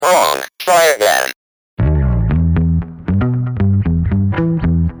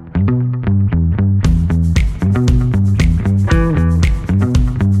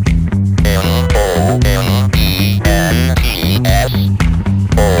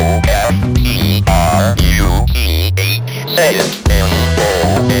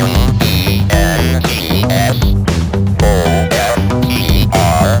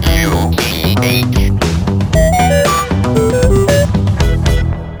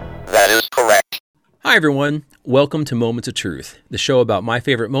is correct. Hi everyone, welcome to Moments of Truth, the show about my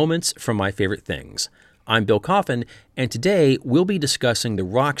favorite moments from my favorite things. I'm Bill Coffin, and today we'll be discussing the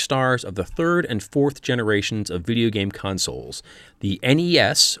rock stars of the third and fourth generations of video game consoles, the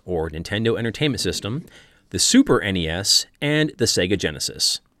NES, or Nintendo Entertainment System, the Super NES, and the Sega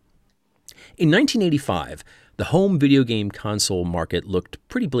Genesis. In 1985, the home video game console market looked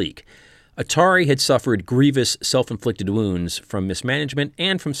pretty bleak. Atari had suffered grievous self-inflicted wounds from mismanagement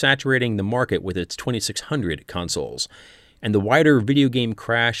and from saturating the market with its 2600 consoles. And the wider video game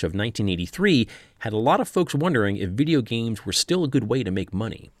crash of 1983 had a lot of folks wondering if video games were still a good way to make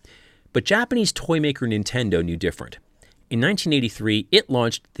money. But Japanese toy maker Nintendo knew different. In 1983, it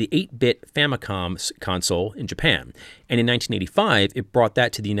launched the 8-bit Famicom console in Japan, and in 1985, it brought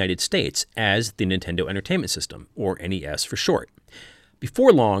that to the United States as the Nintendo Entertainment System, or NES for short.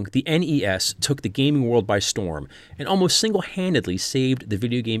 Before long, the NES took the gaming world by storm and almost single-handedly saved the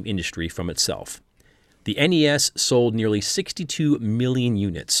video game industry from itself. The NES sold nearly 62 million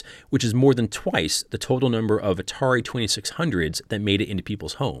units, which is more than twice the total number of Atari 2600s that made it into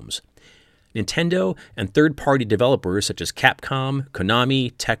people's homes. Nintendo and third-party developers such as Capcom,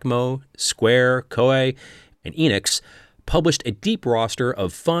 Konami, Tecmo, Square, Koei, and Enix published a deep roster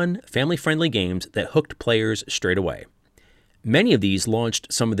of fun, family-friendly games that hooked players straight away. Many of these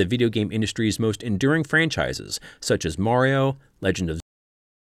launched some of the video game industry's most enduring franchises, such as Mario, Legend of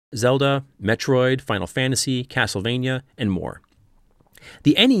Zelda, Metroid, Final Fantasy, Castlevania, and more.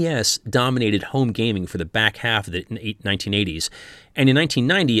 The NES dominated home gaming for the back half of the 1980s, and in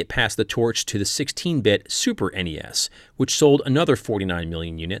 1990 it passed the torch to the 16-bit Super NES, which sold another 49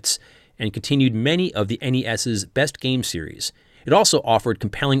 million units and continued many of the NES's best game series. It also offered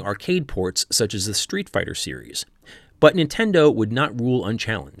compelling arcade ports such as the Street Fighter series. But Nintendo would not rule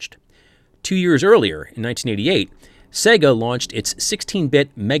unchallenged. 2 years earlier, in 1988, Sega launched its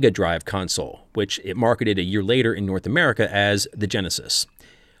 16-bit Mega Drive console, which it marketed a year later in North America as the Genesis.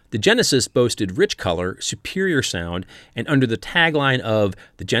 The Genesis boasted rich color, superior sound, and under the tagline of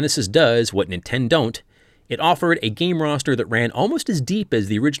 "The Genesis does what Nintendo don't," it offered a game roster that ran almost as deep as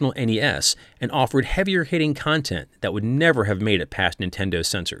the original NES and offered heavier-hitting content that would never have made it past Nintendo's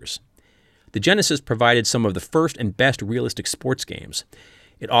censors. The Genesis provided some of the first and best realistic sports games.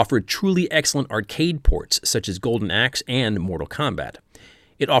 It offered truly excellent arcade ports, such as Golden Axe and Mortal Kombat.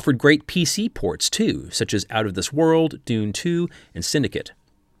 It offered great PC ports, too, such as Out of This World, Dune 2, and Syndicate.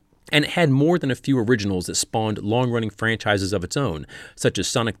 And it had more than a few originals that spawned long-running franchises of its own, such as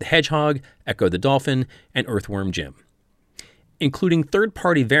Sonic the Hedgehog, Echo the Dolphin, and Earthworm Jim. Including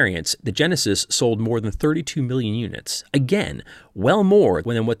third-party variants, the Genesis sold more than 32 million units. Again, well more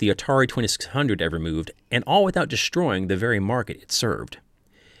than what the Atari 2600 ever moved, and all without destroying the very market it served.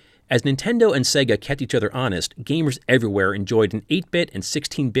 As Nintendo and Sega kept each other honest, gamers everywhere enjoyed an 8-bit and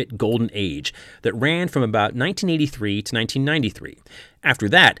 16-bit golden age that ran from about 1983 to 1993. After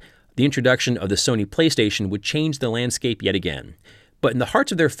that, the introduction of the Sony PlayStation would change the landscape yet again. But in the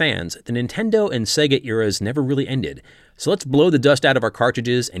hearts of their fans, the Nintendo and Sega eras never really ended. So let's blow the dust out of our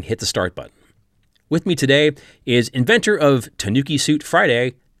cartridges and hit the start button. With me today is inventor of Tanuki Suit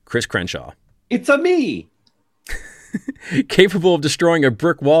Friday, Chris Crenshaw. It's a me! Capable of destroying a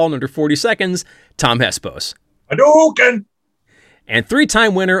brick wall in under 40 seconds, Tom Hespos. Hadouken! And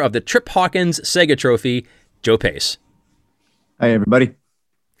three-time winner of the Trip Hawkins Sega Trophy, Joe Pace. Hi, everybody.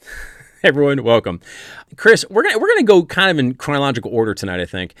 Everyone, welcome. Chris, we're gonna go kind of in chronological order tonight, I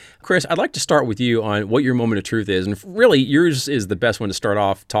think. Chris, I'd like to start with you on what your moment of truth is. And really, yours is the best one to start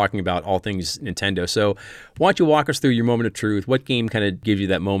off talking about all things Nintendo. So why don't you walk us through your moment of truth? What game kind of gives you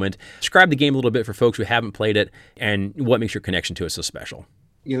that moment? Describe the game a little bit for folks who haven't played it and what makes your connection to it so special.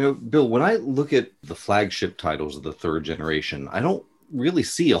 You know, Bill, when I look at the flagship titles of the third generation, I don't really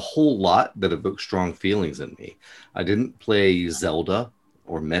see a whole lot that evoke strong feelings in me. I didn't play Zelda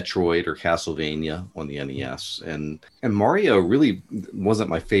or Metroid or Castlevania on the NES. And Mario really wasn't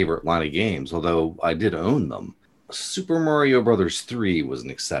my favorite line of games, although I did own them. Super Mario Bros. 3 was an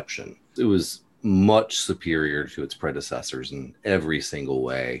exception. It was much superior to its predecessors in every single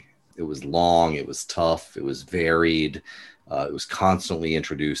way. It was long, it was tough, it was varied. It was constantly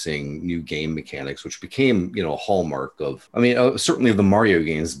introducing new game mechanics, which became, a hallmark of, certainly of the Mario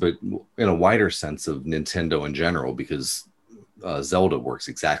games, but in a wider sense of Nintendo in general, because Zelda works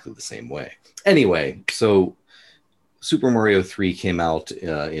exactly the same way. Anyway, so Super Mario 3 came out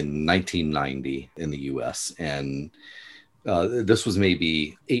in 1990 in the US, and this was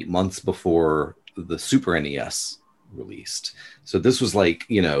maybe 8 months before the Super NES released. So this was like,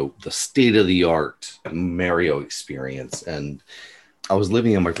 the state-of-the-art Mario experience. And I was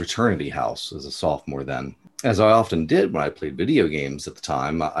living in my fraternity house as a sophomore then. as I often did when I played video games at the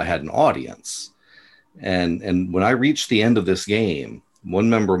time, I had an audience. And when I reached the end of this game, one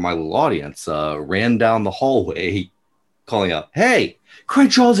member of my little audience ran down the hallway calling out, "Hey,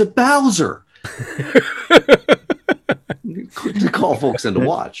 Crenshaw's at Bowser!" to call folks in to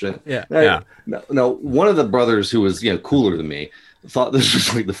watch. Now, one of the brothers who was cooler than me thought this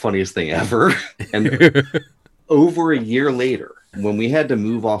was like the funniest thing ever. And over a year later, when we had to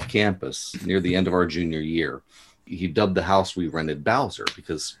move off campus near the end of our junior year, he dubbed the house we rented Bowser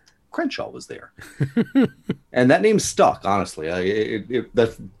because Crenshaw was there. And that name stuck, honestly.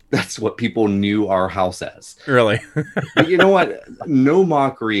 That's what people knew our house as. Really? But you know what? No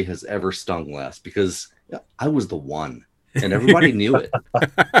mockery has ever stung less because I was the one and everybody knew it.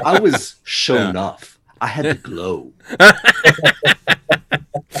 I was shown off. I had the glow.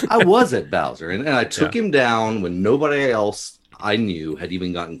 I was at Bowser and I took him down when nobody else I knew had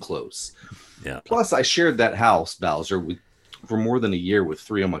even gotten close. Yeah. Plus, I shared that house, Bowser, for more than a year with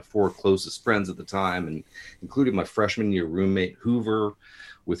 3 of my 4 closest friends at the time, and including my freshman year roommate Hoover,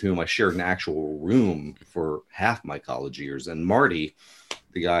 with whom I shared an actual room for half my college years, and Marty,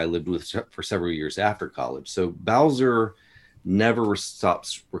 the guy I lived with for several years after college. So Bowser never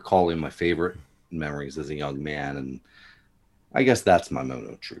stops recalling my favorite memories as a young man, and I guess that's my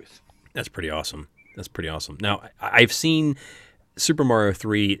moment of truth. That's pretty awesome. Now, I've seen Super Mario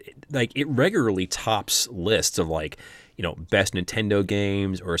 3, like, it regularly tops lists of, like, best Nintendo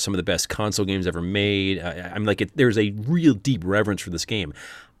games or some of the best console games ever made. I'm like, there's a real deep reverence for this game.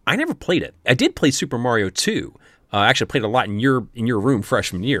 I never played it. I did play Super Mario 2. I actually played a lot in your room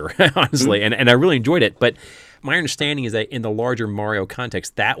freshman year, honestly, and I really enjoyed it. But my understanding is that in the larger Mario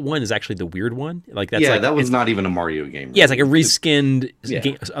context, that one is actually the weird one. Like that was not even a Mario game. Really. Yeah, it's like a reskinned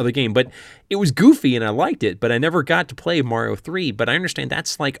other game, but it was goofy and I liked it. But I never got to play Mario 3. But I understand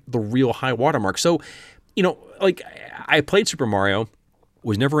that's like the real high watermark. So, like I played Super Mario,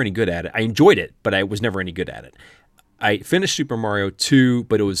 was never any good at it. I enjoyed it, but I was never any good at it. I finished Super Mario 2,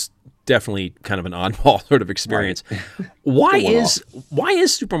 but it was definitely kind of an oddball sort of experience. Right. Why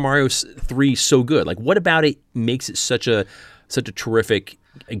is Super Mario 3 so good? Like, what about it makes it such a terrific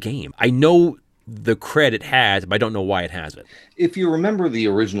game? I know the cred it has, but I don't know why it has it. If you remember the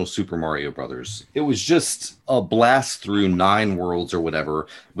original Super Mario Brothers, it was just a blast through 9 worlds or whatever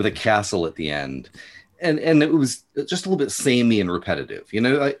with a castle at the end. And it was just a little bit samey and repetitive.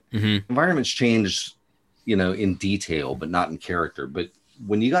 Environments changed, in detail, but not in character. But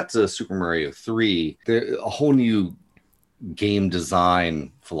when you got to Super Mario 3, a whole new game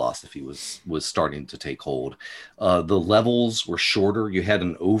design philosophy was starting to take hold. The levels were shorter. You had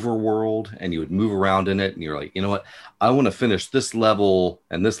an overworld and you would move around in it. And you're like, you know what? I want to finish this level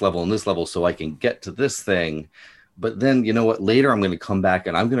and this level and this level so I can get to this thing. But then, you know what, later I'm going to come back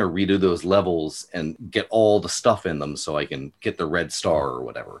and I'm going to redo those levels and get all the stuff in them so I can get the red star or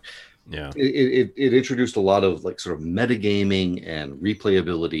whatever. Yeah. It introduced a lot of like sort of metagaming and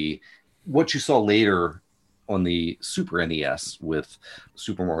replayability. What you saw later on the Super NES with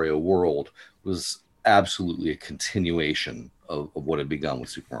Super Mario World was absolutely a continuation of what had begun with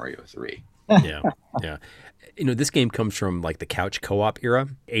Super Mario 3. Yeah. This game comes from like the couch co-op era,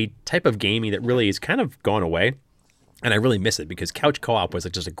 a type of gaming that really has kind of gone away. And I really miss it because couch co-op was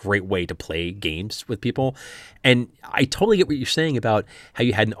just a great way to play games with people. And I totally get what you're saying about how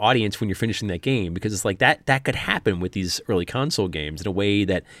you had an audience when you're finishing that game, because it's like that could happen with these early console games in a way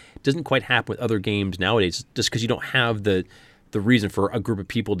that doesn't quite happen with other games nowadays, just because you don't have the reason for a group of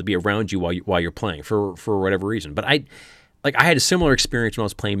people to be around you while you're playing for whatever reason. But I had a similar experience when I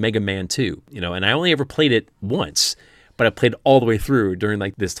was playing Mega Man 2, and I only ever played it once. But I played all the way through during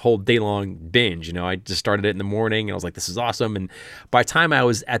like this whole day-long binge. I just started it in the morning and I was like, this is awesome. And by the time I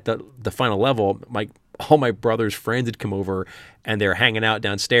was at the final level, all my brother's friends had come over and they were hanging out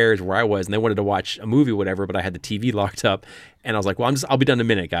downstairs where I was and they wanted to watch a movie or whatever, but I had the TV locked up. And I was like, well, I'll be done in a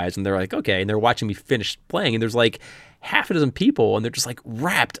minute, guys. And they're like, okay. And they're watching me finish playing. And there's like half a dozen people and they're just like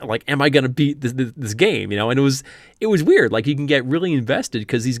rapt. Like, am I going to beat this game? And it was weird. Like, you can get really invested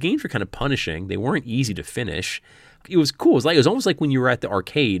because these games were kind of punishing. They weren't easy to finish. It was cool. It was almost like when you were at the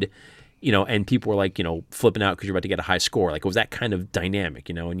arcade, and people were like, flipping out because you're about to get a high score. Like, it was that kind of dynamic,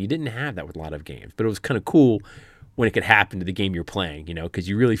 and you didn't have that with a lot of games. But it was kind of cool when it could happen to the game you're playing, because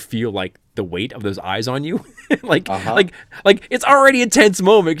you really feel like the weight of those eyes on you. like it's already a tense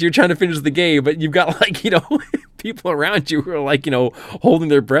moment because you're trying to finish the game, but you've got like, people around you who are like, holding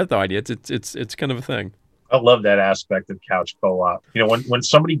their breath on you. It's kind of a thing. I love that aspect of couch co-op. When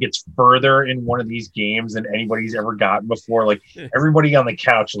somebody gets further in one of these games than anybody's ever gotten before, like everybody on the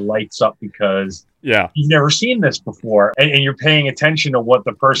couch lights up because you've never seen this before, and you're paying attention to what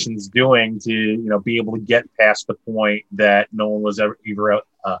the person's doing to be able to get past the point that no one was ever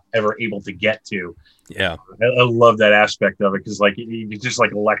able to get to. Yeah, I love that aspect of it because you just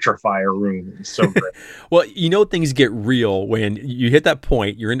electrify a room. It's so great. Well, things get real when you hit that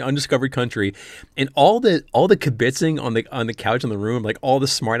point. You're in undiscovered country, and all the kibitzing on the couch in the room, like all the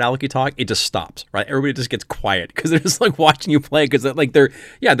smart alecky talk, it just stops. Right, everybody just gets quiet because they're just watching you play because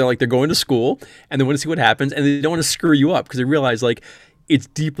they're going to school and they want to see what happens and they don't want to screw you up because they realize it's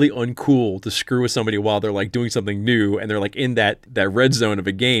deeply uncool to screw with somebody while they're doing something new and they're in that red zone of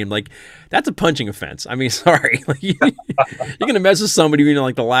a game. That's a punching offense. I mean, sorry. You're going to mess with somebody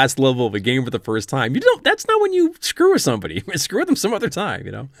the last level of a game for the first time. That's not when you screw with somebody. Screw with them some other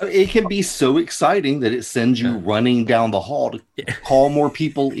time, It can be so exciting that it sends you running down the hall to call more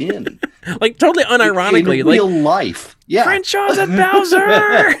people in. Totally unironically. In real life. Yeah. Crenshaw's a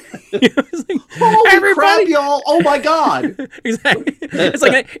Bowser! Holy everybody, crap, y'all! Oh my god! Exactly. It's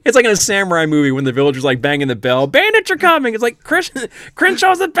like in a samurai movie when the villagers banging the bell. Bandits are coming. It's like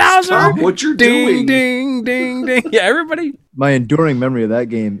Crenshaw's a Bowser. Stop what you're ding, doing. Ding, ding, ding. Yeah, everybody. My enduring memory of that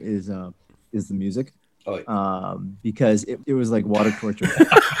game is the music. Oh, yeah. Because it was like water torture.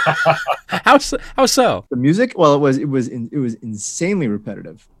 How so? The music, well, it was insanely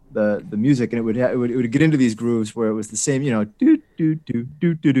repetitive. The music, and it would get into these grooves where it was the same, do do do do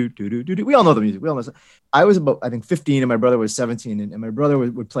do do do do do. We all know the music. We all know. I was about, I think, 15, and my brother was 17, and my brother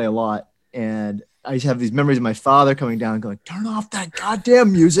would play a lot, and I just have these memories of my father coming down and going, "Turn off that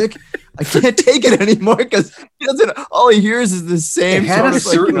goddamn music! I can't take it anymore," because he doesn't. All he hears is the same. It had a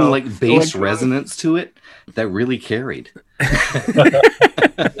certain bass electronic resonance to it that really carried.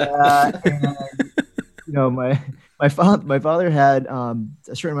 My father had a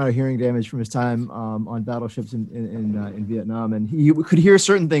certain amount of hearing damage from his time on battleships in Vietnam, and he could hear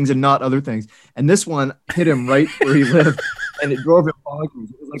certain things and not other things. And this one hit him right where he lived, and it drove him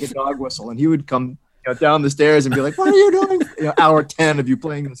bonkers. It was like a dog whistle, and he would come down the stairs and be like, "What are you doing?" Hour 10 of you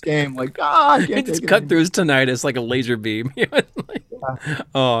playing this game, I can't just cut through his tinnitus like a laser beam.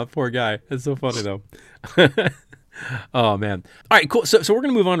 Oh, poor guy. That's so funny though. Oh man. All right, cool. So we're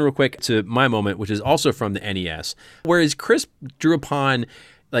going to move on real quick to my moment, which is also from the NES. Whereas Chris drew upon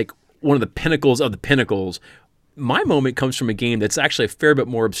one of the pinnacles of the pinnacles, my moment comes from a game that's actually a fair bit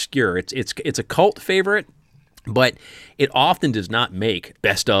more obscure. It's a cult favorite, but it often does not make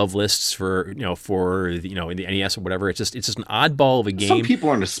best of lists for in the NES or whatever. It's just an oddball of a game. Some people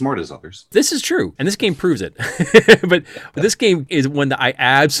aren't as smart as others. This is true, and this game proves it. but this game is one that I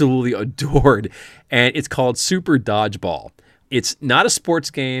absolutely adored, and it's called Super Dodgeball. It's not a sports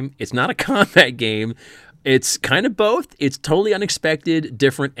game. It's not a combat game. It's kind of both. It's totally unexpected,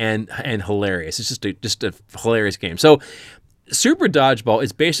 different, and hilarious. It's just a hilarious game. So Super Dodgeball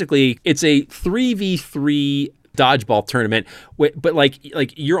is basically, it's a 3v3 dodgeball tournament, but like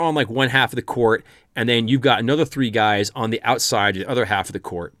you're on one half of the court, and then you've got another three guys on the outside, the other half of the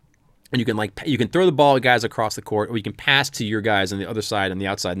court. And you can throw the ball at guys across the court, or you can pass to your guys on the other side, on the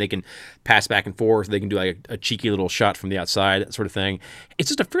outside, and they can pass back and forth. They can do a cheeky little shot from the outside, that sort of thing. It's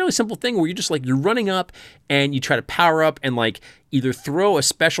just a fairly simple thing where you're just you're running up and you try to power up and either throw a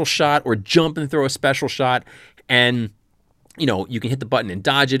special shot or jump and throw a special shot, and you can hit the button and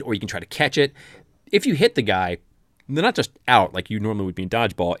dodge it, or you can try to catch it. If you hit the guy, they're not just out like you normally would be in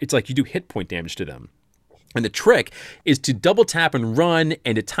dodgeball. It's you do hit point damage to them. And the trick is to double tap and run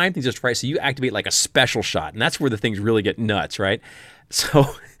and to time things just right so you activate a special shot. And that's where the things really get nuts, right?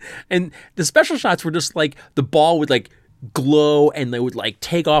 So, and the special shots were just the ball would glow and they would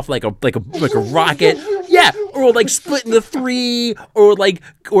take off like a rocket. Yeah, or split into three, or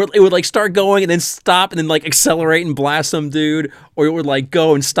it would start going and then stop and then accelerate and blast some dude, or it would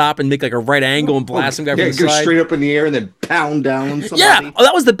go and stop and make a right angle and blast some guy from the go side. Straight up in the air and then pound down on somebody. Yeah, oh,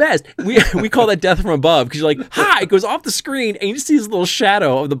 that was the best. We call that death from above, because you're hi, it goes off the screen and you just see this little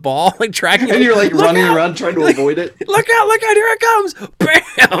shadow of the ball tracking it. And you're running around trying to avoid it. Look out, here it comes.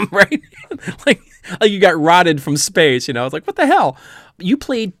 Bam, right? You got rotted from space, It's what the hell? You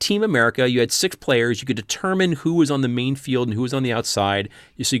played Team America. You had 6 players. You could determine who was on the main field and who was on the outside,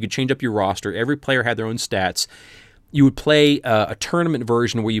 so you could change up your roster. Every player had their own stats. You would play a tournament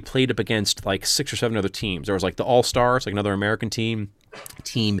version where you played up against 6 or 7 other teams. There was the All-Stars, another American team,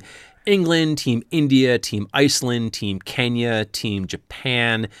 Team England, Team India, Team Iceland, Team Kenya, Team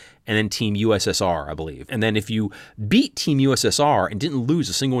Japan, and then Team USSR, I believe. And then if you beat Team USSR and didn't lose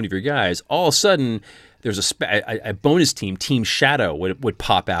a single one of your guys, all of a sudden there's a bonus team, Team Shadow, would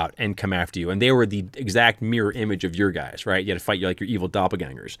pop out and come after you, and they were the exact mirror image of your guys, right? You had to fight your evil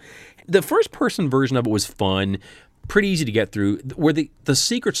doppelgangers. The first person version of it was fun, pretty easy to get through. Where the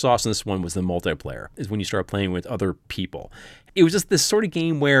secret sauce in this one was the multiplayer, is when you start playing with other people. It was just this sort of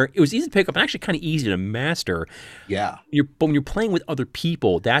game where it was easy to pick up and actually kind of easy to master. Yeah. But when you're playing with other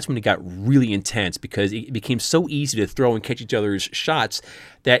people, that's when it got really intense, because it became so easy to throw and catch each other's shots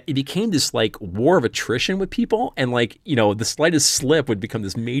that it became this like war of attrition with people. And the slightest slip would become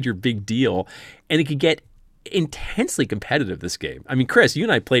this major big deal. And it could get intensely competitive, this game. I mean, Chris, you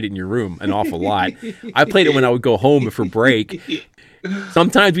and I played it in your room an awful lot. I played it when I would go home for break.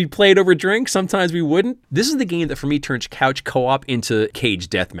 Sometimes we'd play it over drinks, sometimes we wouldn't. This is the game that for me turns couch co-op into cage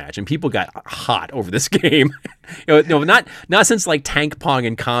deathmatch, and people got hot over this game. Not since like Tank Pong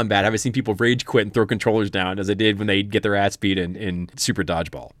and Combat have I seen people rage quit and throw controllers down as I did when they get their ass beat in Super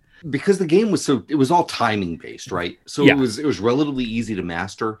Dodgeball. Because the game was it was all timing based, right? So yeah. It was relatively easy to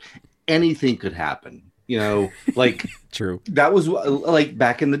master. Anything could happen. Like true. That was like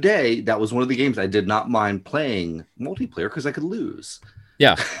back in the day. That was one of the games I did not mind playing multiplayer because I could lose.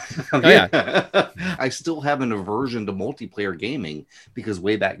 Yeah. Yeah. I still have an aversion to multiplayer gaming because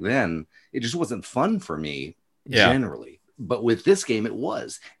way back then it just wasn't fun for me generally. But with this game, it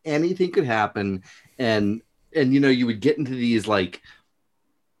was. Anything could happen, and you would get into these like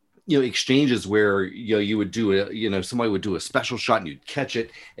exchanges where you would do somebody would do a special shot and you'd catch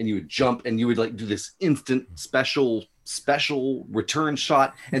it and you would jump and you would like do this instant special return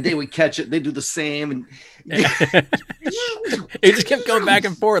shot and they would catch it, they do the same, and it just kept going back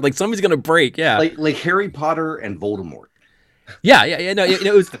and forth like somebody's gonna break. Like Harry Potter and Voldemort. No,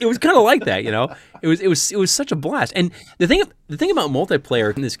 it was kind of like that. It was such a blast. And the thing about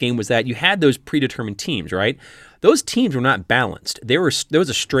multiplayer in this game was that you had those predetermined teams, right? Those teams were not balanced. There was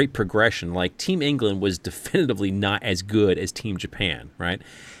a straight progression. Like Team England was definitively not as good as Team Japan, right?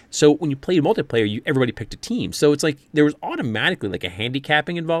 So when you played multiplayer, everybody picked a team. So it's like there was automatically like a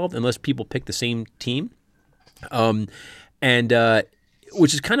handicapping involved unless people picked the same team, which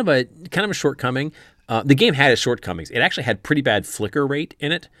is kind of a shortcoming. The game had its shortcomings. It actually had pretty bad flicker rate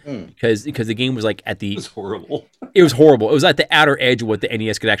in it because the game was like it was horrible. It was horrible. It was at the outer edge of what the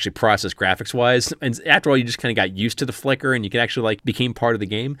NES could actually process graphics wise. And after all, you just kind of got used to the flicker and you could actually became part of the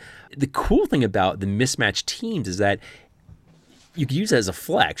game. The cool thing about the mismatched teams is that you could use it as a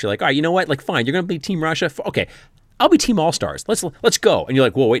flex. You're like, all right, you know what? Like, fine, you're going to be Team Russia. Okay, I'll be Team All-Stars. Let's go. And you're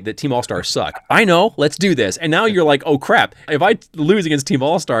like, whoa, wait, the Team All-Stars suck. I know, let's do this. And now you're like, oh crap, if I lose against Team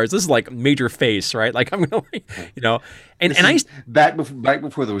All-Stars, this is like major face, right? Like I'm gonna, and I back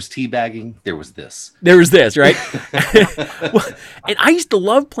before there was teabagging, there was this. There was this, right? And I used to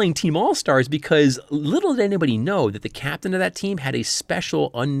love playing Team All-Stars because little did anybody know that the captain of that team had a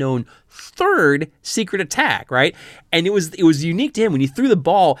special unknown third secret attack, right? And it was unique to him. When he threw the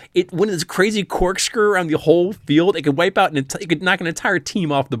ball, it went this crazy corkscrew around the whole field. It could wipe out it could knock an entire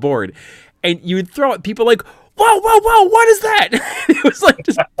team off the board. And you would throw it, people like, whoa, what is that? It was like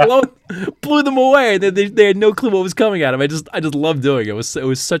just blew them away. They had no clue what was coming at them. I just loved doing it. It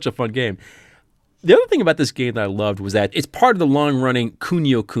was such a fun game. The other thing about this game that I loved was that it's part of the long-running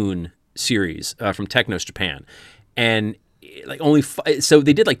Kunio-kun series from Technos Japan. And so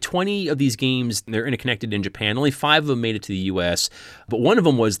they did like 20 of these games. They're interconnected in Japan. Only 5 of them made it to the U.S., but one of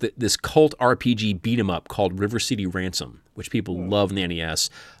them was this cult RPG beat 'em up called River City Ransom, which people love in the NES.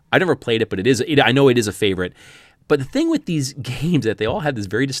 I never played it, but I know it is a favorite. But the thing with these games is that they all have this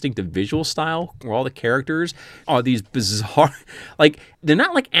very distinctive visual style where all the characters are these bizarre, like they're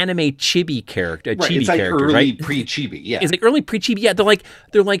not like anime chibi character, right, chibi it's like characters, early right? pre-chibi, yeah. It's like early pre-chibi, yeah.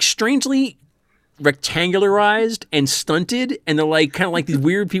 They're like strangely rectangularized and stunted, and they're like kind of like these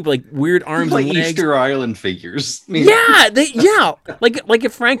weird people, like weird arms like and legs. Easter Island figures. Like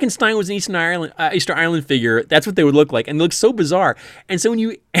if Frankenstein was an Easter Island figure, that's what they would look like, and they look so bizarre. And so when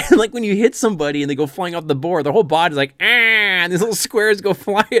you hit somebody and they go flying off the board, their whole body's like and these little squares go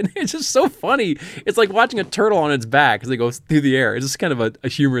flying. It's just so funny. It's like watching a turtle on its back as they go through the air. It's just kind of a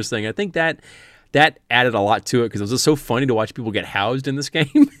humorous thing. I think that added a lot to it because it was just so funny to watch people get housed in this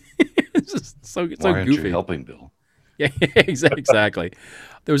game. It's just so Why aren't goofy. you helping, Bill? Yeah, exactly.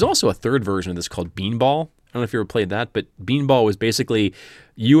 There was also a third version of this called Beanball. I don't know if you ever played that, but Beanball was basically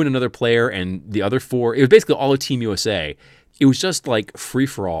you and another player and the other 4. It was basically all of Team USA. It was just like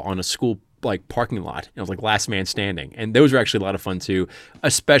free-for-all on a school like parking lot. It was like last man standing. And those were actually a lot of fun too,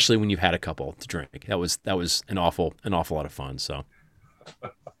 especially when you've had a couple to drink. That was an awful lot of fun. So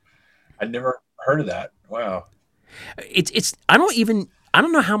I never heard of that. Wow. I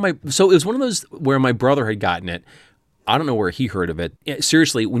don't know how so it was one of those where my brother had gotten it. I don't know where he heard of it.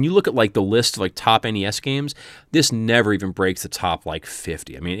 Seriously, when you look at like the list of like top NES games, this never even breaks the top like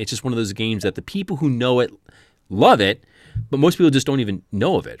 50. I mean, it's just one of those games that the people who know it love it, but most people just don't even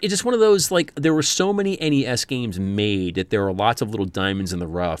know of it. It's just one of those, like, there were so many NES games made that there were lots of little diamonds in the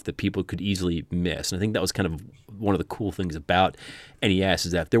rough that people could easily miss. And I think that was kind of one of the cool things about NES,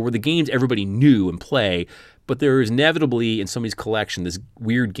 is that there were the games everybody knew and play, but there was inevitably in somebody's collection this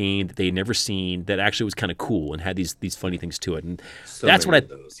weird game that they had never seen that actually was kind of cool and had these funny things to it. And so that's what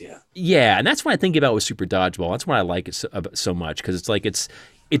yeah, and that's what I think about with Super Dodgeball. That's why I like it so much, because it's like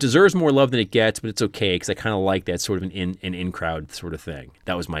it deserves more love than it gets, but it's okay because I kind of like that sort of an in-crowd sort of thing.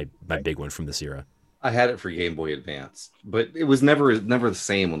 That was my big one from this era. I had it for Game Boy Advance, but it was never the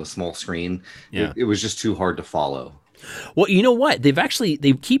same on the small screen. Yeah. It was just too hard to follow. Well, you know what?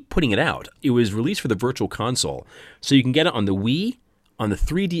 They keep putting it out. It was released for the Virtual Console, so you can get it on the Wii, on the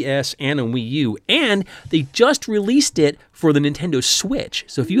 3DS, and on Wii U, and they just released it for the Nintendo Switch.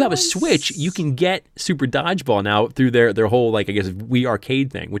 So if you have a Switch, you can get Super Dodgeball now through their whole, like, I guess, Wii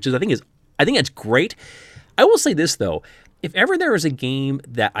Arcade thing, which is I think that's great. I will say this though. If ever there is a game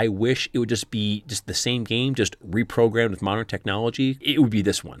that I wish it would just be just the same game, just reprogrammed with modern technology, it would be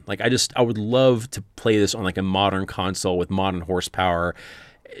this one. Like, I would love to play this on like a modern console with modern horsepower.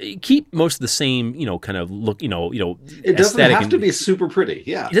 Keep most of the same, kind of look, it doesn't have to be super pretty.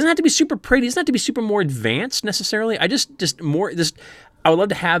 Yeah. It doesn't have to be super pretty. It doesn't have to be super more advanced necessarily. I would love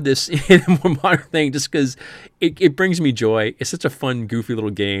to have this in a more modern thing just because it brings me joy. It's such a fun, goofy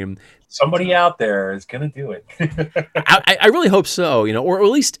little game. Somebody out there is going to do it. I really hope so, or at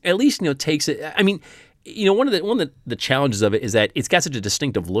least takes it. I mean, one of the challenges of it is that it's got such a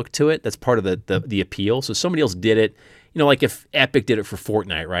distinctive look to it. That's part of the appeal. So somebody else did it. Like if Epic did it for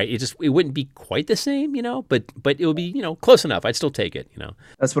Fortnite, right? It wouldn't be quite the same, but it would be, close enough. I'd still take it,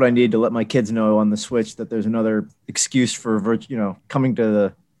 That's what I need to let my kids know on the Switch, that there's another excuse for coming to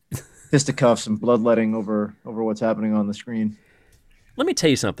the fisticuffs and bloodletting over what's happening on the screen. Let me tell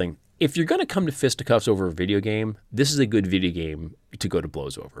you something. If you're going to come to fisticuffs over a video game, this is a good video game to go to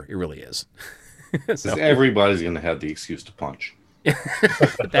blows over. It really is. So everybody's going to have the excuse to punch.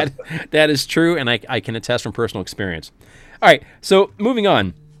 that is true, and I can attest from personal experience. All right, so moving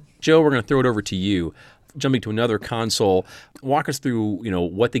on. Joe, we're going to throw it over to you. Jumping to another console, walk us through,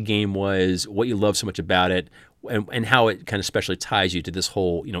 what the game was, what you love so much about it, and how it kind of especially ties you to this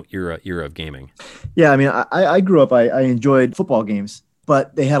whole, era of gaming. Yeah, I mean, I grew up, I enjoyed football games,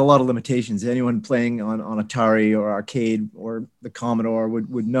 but they had a lot of limitations. Anyone playing on Atari or arcade or the Commodore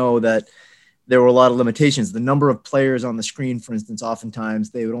would know that there were a lot of limitations. The number of players on the screen, for instance, oftentimes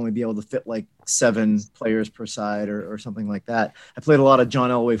they would only be able to fit like 7 players per side or something like that. I played a lot of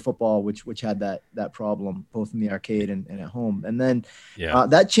John Elway football, which had that problem both in the arcade and at home. And then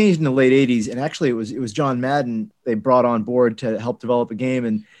that changed in the late 80s. And actually it was John Madden they brought on board to help develop the game.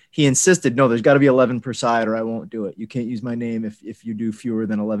 And he insisted, no, there's got to be 11 per side or I won't do it. You can't use my name if you do fewer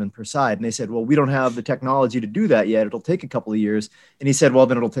than 11 per side. And they said, well, we don't have the technology to do that yet. It'll take a couple of years. And he said, well,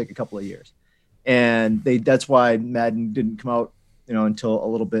 then it'll take a couple of years. And that's why Madden didn't come out, until a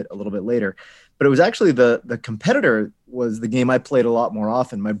little bit later. But it was actually the competitor was the game I played a lot more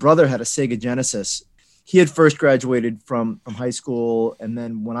often. My brother had a Sega Genesis. He had first graduated from high school, and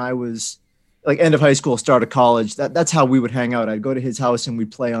then when I was like end of high school, start of college, that's how we would hang out. I'd go to his house and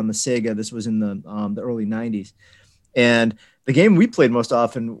we'd play on the Sega. This was in the early 90s. And the game we played most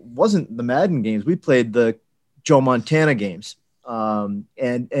often wasn't the Madden games. We played the Joe Montana games. And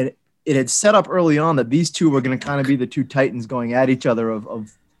it had set up early on that these two were going to kind of be the two titans going at each other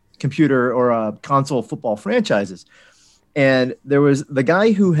of computer or console football franchises. And there was the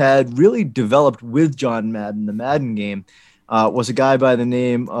guy who had really developed with John Madden, the Madden game, was a guy by the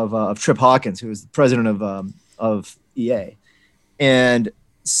name of Trip Hawkins, who was the president of EA. And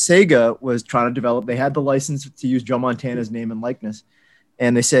Sega was trying to develop, they had the license to use Joe Montana's name and likeness.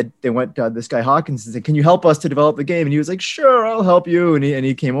 And they went to this guy Hawkins and said, can you help us to develop the game? And he was like, sure, I'll help you. And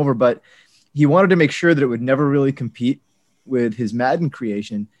he came over, but he wanted to make sure that it would never really compete with his Madden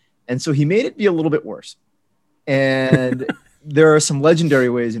creation. And so he made it be a little bit worse. And there are some legendary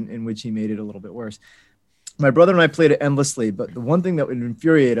ways in which he made it a little bit worse. My brother and I played it endlessly, but the one thing that would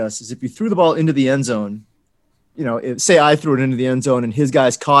infuriate us is if you threw the ball into the end zone, say I threw it into the end zone and his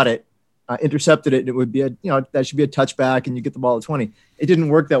guys caught it, intercepted it, and it would be that should be a touchback and you get the ball at 20. It didn't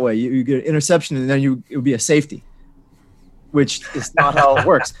work that way. You get an interception and then it would be a safety, which is not how it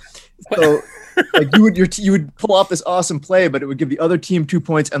works. So like you would pull off this awesome play, but it would give the other team 2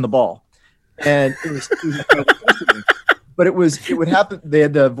 points and the ball. And it was but it would happen. They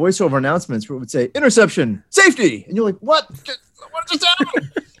had the voiceover announcements where it would say interception, safety. And you're like, what just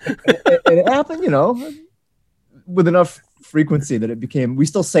happened? and it happened, with enough frequency that it became, we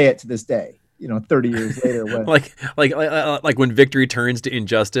still say it to this day, 30 years later. When, like when victory turns to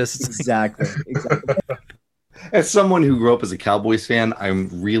injustice. Exactly. As someone who grew up as a Cowboys fan, I'm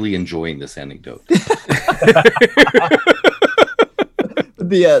really enjoying this anecdote.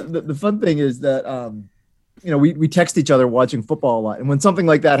 The fun thing is that, we text each other watching football a lot. And when something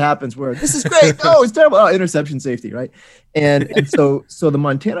like that happens where this is great, oh, it's terrible, interception safety, right? And so the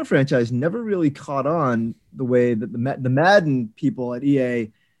Montana franchise never really caught on the way that the Madden people at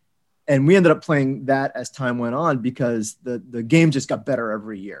EA, and we ended up playing that as time went on because the game just got better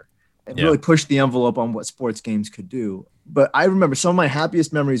every year and really pushed the envelope on what sports games could do. But I remember some of my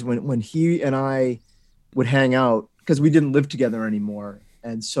happiest memories when he and I would hang out because we didn't live together anymore.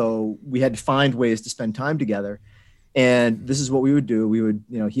 And so we had to find ways to spend time together. And this is what we would do. We would,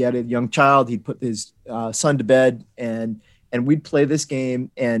 he had a young child. He'd put his son to bed and we'd play this game.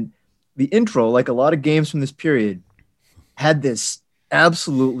 And the intro, like a lot of games from this period, had this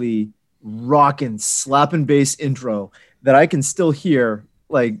absolutely rockin', slapping bass intro that I can still hear,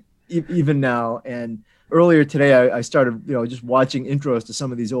 like even now. And earlier today, I started, just watching intros to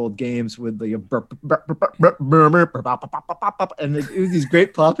some of these old games with the and it was these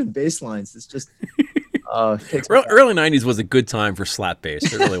great pop and bass lines. It's just early '90s was a good time for slap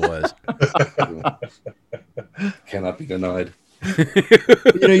bass. It really was. Cannot be denied.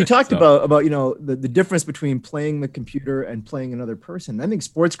 You talked about the difference between playing the computer and playing another person. I think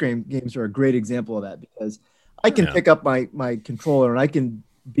sports games are a great example of that because I can pick up my controller and I can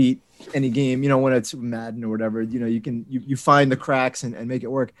beat any game, when it's Madden or whatever, you find the cracks and make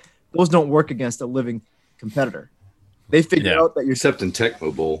it work. Those don't work against a living competitor. They figure out that you're except in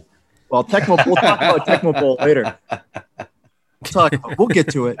Tecmo Bowl. Well, we'll talk about Tecmo Bowl later. We'll get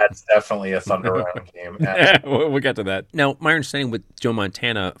to it. That's definitely a Thunder Round game. We'll get to that. Now, my understanding with Joe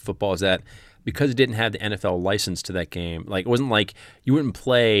Montana football is that because it didn't have the NFL license to that game, like it wasn't like you wouldn't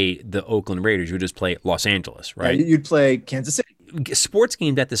play the Oakland Raiders, you would just play Los Angeles, right? Yeah, you'd play Kansas City. Sports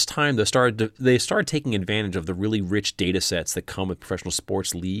games at this time, they started taking advantage of the really rich data sets that come with professional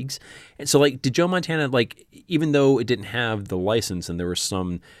sports leagues. And so, did Joe Montana, even though it didn't have the license and there were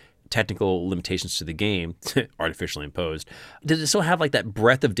some technical limitations to the game, artificially imposed, did it still have that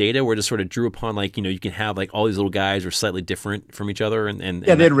breadth of data where it just sort of drew upon you can have all these little guys are slightly different from each other and they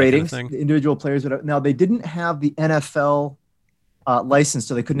had ratings. Kind of the individual players now they didn't have the NFL license,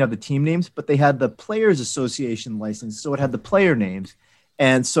 so they couldn't have the team names, but they had the Players Association license, so it had the player names.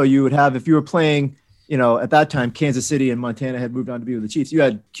 And so you would have, if you were playing, at that time, Kansas City and Montana had moved on to be with the Chiefs. You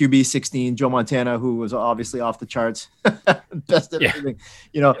had QB 16, Joe Montana, who was obviously off the charts, best at everything.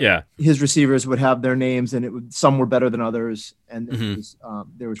 His receivers would have their names, and some were better than others, and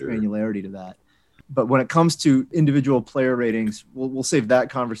there was granularity to that. But when it comes to individual player ratings, we'll save that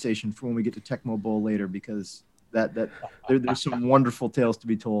conversation for when we get to Tecmo Bowl later, because there's some wonderful tales to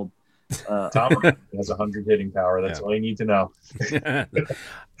be told. Tom has 100 hitting power. That's all you need to know.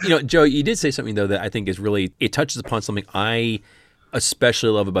 Joe, you did say something though that I think is really, it touches upon something I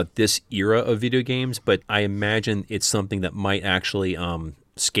especially love about this era of video games, but I imagine it's something that might actually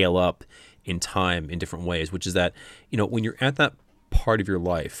scale up in time in different ways, which is that, when you're at that part of your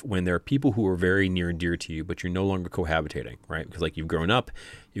life when there are people who are very near and dear to you, but you're no longer cohabitating, right? Because you've grown up,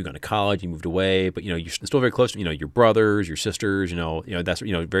 you've gone to college, you moved away, but you're still very close to your brothers, your sisters, that's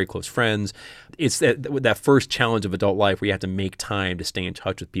very close friends. It's that first challenge of adult life where you have to make time to stay in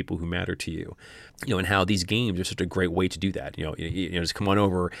touch with people who matter to you, and how these games are such a great way to do that. Just come on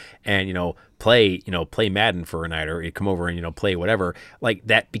over and play Madden for a night, or you come over and play whatever.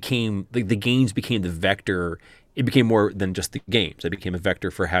 That became the games became the vector. It became more than just the games. It became a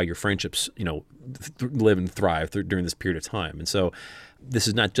vector for how your friendships, live and thrive during this period of time. And so this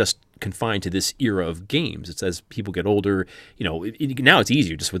is not just confined to this era of games. It's as people get older, now it's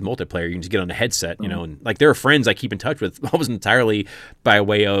easier just with multiplayer. You can just get on a headset, and there are friends I keep in touch with almost entirely by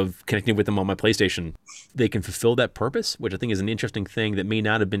way of connecting with them on my PlayStation. They can fulfill that purpose, which I think is an interesting thing that may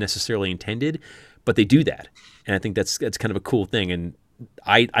not have been necessarily intended, but they do that. And I think that's kind of a cool thing. And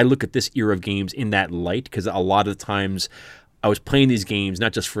I look at this era of games in that light, because a lot of the times I was playing these games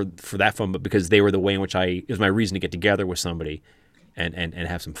not just for that fun, but because they were the way in which it was my reason to get together with somebody and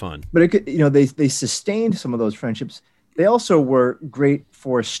have some fun. But they sustained some of those friendships. They also were great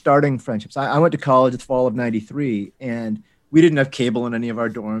for starting friendships. I went to college at the fall of '93, and we didn't have cable in any of our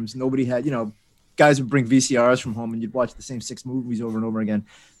dorms. Nobody had, guys would bring VCRs from home, and you'd watch the same 6 movies over and over again.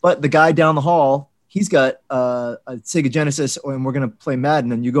 But the guy down the hall, he's got a Sega Genesis, and we're going to play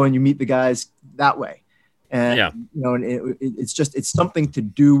Madden, and you go and you meet the guys that way. And and it's something to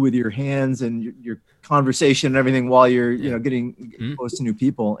do with your hands and your conversation and everything while you're getting exposed to new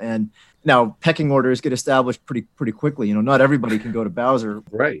people. And now pecking orders get established pretty quickly. Not everybody can go to Bowser.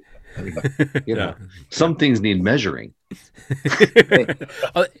 Right. Some things need measuring. Hey,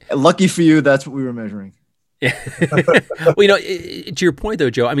 lucky for you, that's what we were measuring. Yeah. Well, to your point though,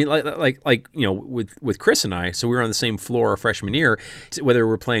 Joe, I mean, with Chris and I, so we were on the same floor our freshman year, whether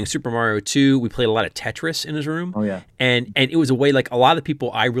we're playing Super Mario 2, we played a lot of Tetris in his room. Oh yeah. And it was a way, like a lot of the people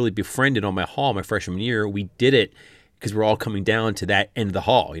I really befriended on my hall my freshman year, we did it because we're all coming down to that end of the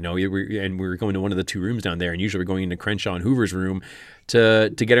hall, and we were going to one of the 2 rooms down there, and usually we're going into Crenshaw and Hoover's room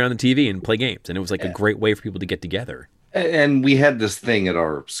to get around the TV and play games. And it was like a great way for people to get together. And we had this thing at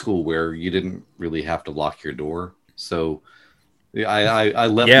our school where you didn't really have to lock your door. So I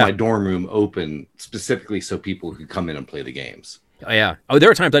left my dorm room open specifically so people could come in and play the games. Oh, yeah. Oh, there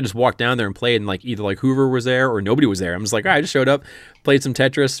were times I just walked down there and played, and either Hoover was there or nobody was there. I'm just like, all right, I just showed up, played some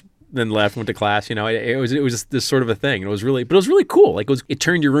Tetris, then left, went to class. It was just this sort of a thing. And it was really cool. Like it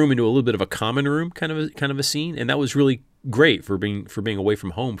turned your room into a little bit of a common room kind of a scene, and that was really great for being away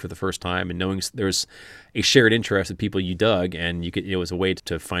from home for the first time and knowing there's a shared interest with people you dug, and you could it was a way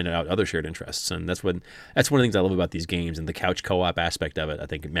to find out other shared interests. And that's one of the things I love about these games, and the couch co-op aspect of it. I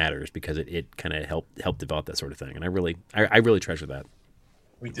think it matters because it kind of helped develop that sort of thing, and I really treasure that.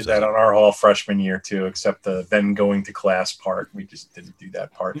 We did that on our hall freshman year too, except the then going to class part. We just didn't do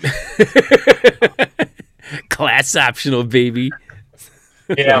that part. Class optional, baby.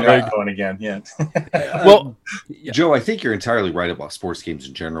 Yeah, I'm not going again. Yeah. Well, Joe, I think you're entirely right about sports games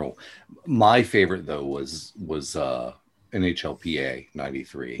in general. My favorite though was NHLPA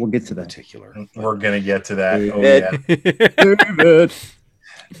 '93. We'll get to that. In particular. We're gonna get to that. Oh yeah.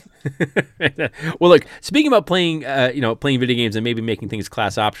 Well, look, speaking about playing video games and maybe making things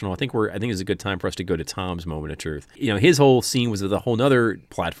class optional, I think it's a good time for us to go to Tom's moment of truth. His whole scene was a whole nother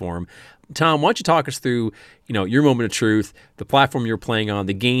platform. Tom, why don't you talk us through, your moment of truth, the platform you're playing on,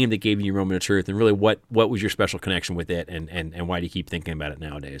 the game that gave you your moment of truth, and really what was your special connection with it, and why do you keep thinking about it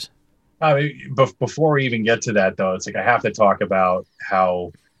nowadays? Before we even get to that, though, it's like I have to talk about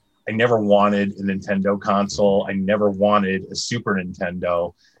how I never wanted a Nintendo console. I never wanted a Super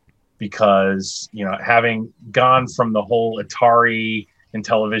Nintendo because, having gone from the whole Atari and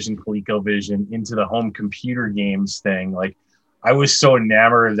television, ColecoVision into the home computer games thing, like I was so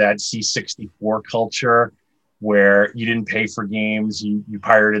enamored of that C64 culture where you didn't pay for games, you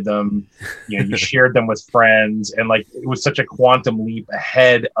pirated them, you shared them with friends, and like it was such a quantum leap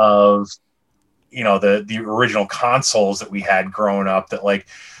ahead of the original consoles that we had growing up, that like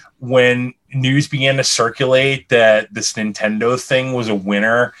when news began to circulate that this Nintendo thing was a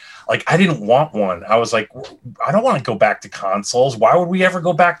winner, like I didn't want one. I was like, I don't want to go back to consoles. Why would we ever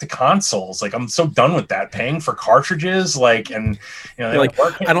go back to consoles? Like I'm so done with that, paying for cartridges. Like, and like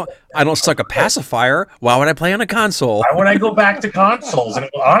I don't suck a pacifier. Why would I play on a console? Why would I go back to consoles? And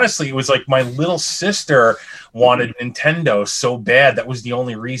honestly, it was like my little sister wanted Nintendo so bad. That was the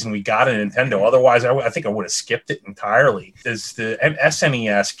only reason we got a Nintendo. Otherwise, I think I would have skipped it entirely. As the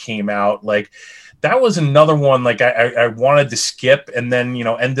SNES came out, like that was another one like I wanted to skip, and then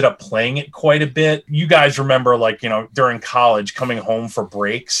ended up playing it quite a bit. You guys remember like during college coming home for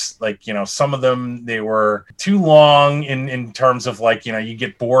breaks, like some of them they were too long in terms of like you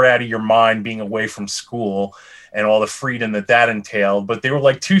get bored out of your mind being away from school and all the freedom that entailed, but they were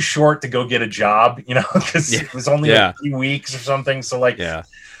like too short to go get a job, because it was only like a few weeks or something. So like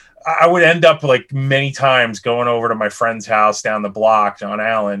I would end up like many times going over to my friend's house down the block, John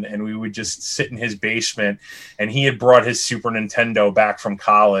Allen, and we would just sit in his basement, and he had brought his Super Nintendo back from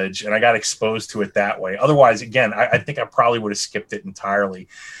college, and I got exposed to it that way. Otherwise, again, I think I probably would have skipped it entirely.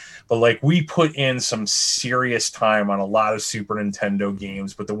 But like we put in some serious time on a lot of Super Nintendo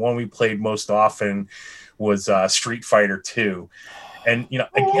games, but the one we played most often was Street Fighter 2. And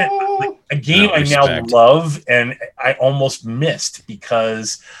again, like a game I now love and I almost missed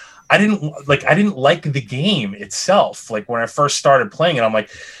because I didn't like the game itself. Like when I first started playing it, I'm like,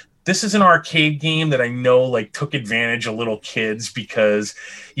 this is an arcade game that I know like took advantage of little kids because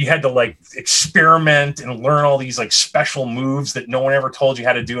you had to like experiment and learn all these like special moves that no one ever told you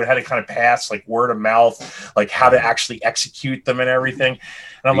how to do. It had to kind of pass like word of mouth, like how to actually execute them and everything.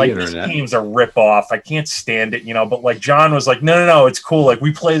 And I'm like, these games are rip off. I can't stand it, but like John was like, no, it's cool. Like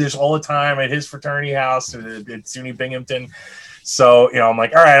we play this all the time at his fraternity house at SUNY Binghamton. So, I'm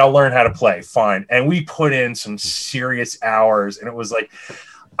like, all right, I'll learn how to play. Fine. And we put in some serious hours, and it was like,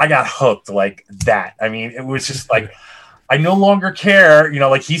 I got hooked like that. I mean, it was just like, I no longer care,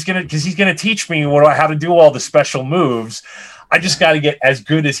 like he's going to teach me how to do all the special moves. I just got to get as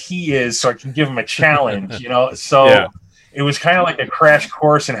good as he is so I can give him a challenge, you know? So it was kind of like a crash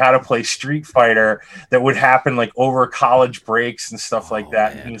course in how to play Street Fighter that would happen like over college breaks and stuff like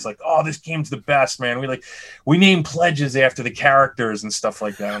that. Man. And he was like, "Oh, this game's the best, man. We name pledges after the characters and stuff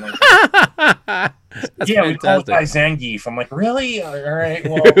like that." I'm like, yeah, we call it by Zangief. I'm like, really? All right,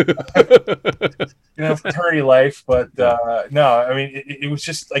 well, fraternity life, but no, I mean, it was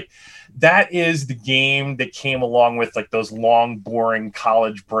just like that is the game that came along with like those long, boring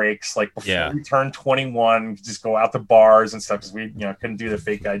college breaks. Like before we turned 21, just go out to bars and stuff because we, couldn't do the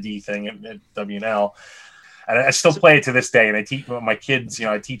fake ID thing at WNL. And I still play it to this day. And I teach my kids,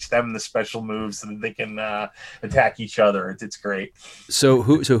 I teach them the special moves so that they can attack each other. It's great. So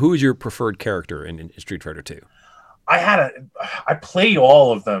who is your preferred character in Street Fighter 2? I played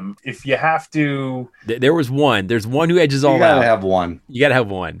all of them. If you have to, there was one. There's one who edges all out. You gotta have one. You gotta have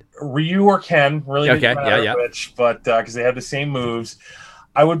one. Ryu or Ken, really. Okay, which, but because they have the same moves,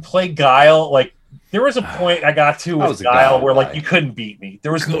 I would play Guile. Like there was a point I got to with Guile where like you couldn't beat me.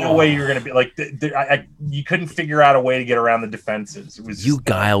 There was no way you were gonna be like you couldn't figure out a way to get around the defenses. It was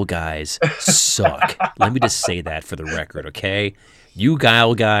Guile guys suck. Let me just say that for the record, okay? You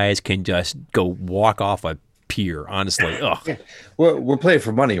Guile guys can just go walk off a pier, honestly. Ugh. Yeah. We're playing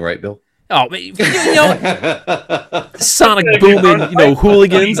for money, right, Bill? Oh, Sonic booming,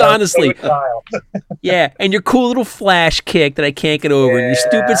 hooligans, honestly. Yeah, and your cool little flash kick that I can't get over, and your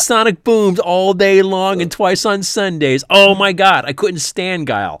stupid Sonic booms all day long and twice on Sundays. Oh my God, I couldn't stand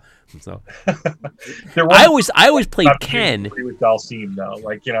Guile. So I always played Ken. With Dhalsim though,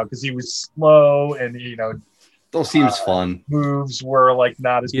 because he was slow and Dhalsim's fun. Moves were like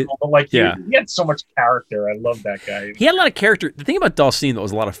not as cool, but he had so much character. I love that guy. He had a lot of character. The thing about Dhalsim that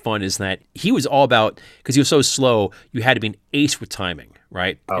was a lot of fun is that he was all about, because he was so slow, you had to be an ace with timing,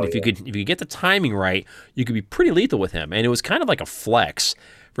 right? And if you could get the timing right, you could be pretty lethal with him. And it was kind of like a flex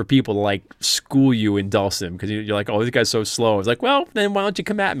for people to like school you in Dhalsim because you're like, oh, this guy's so slow. It's like, well, then why don't you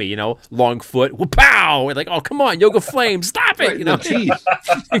come at me? Long foot, pow! And like, oh, come on, Yoga Flame, stop it!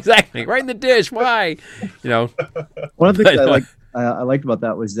 Exactly, right in the dish. Why? One of the things I liked about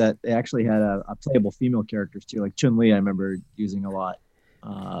that was that they actually had a playable female characters too, like Chun-Li. I remember using a lot.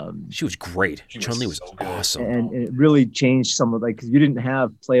 She was great. Chun-Li was so awesome, and it really changed some of because you didn't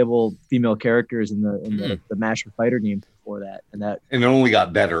have playable female characters in the Master Fighter games before that, and it only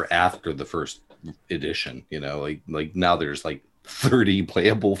got better after the first edition. Like now there's like 30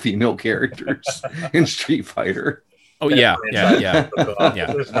 playable female characters in Street Fighter. Oh yeah.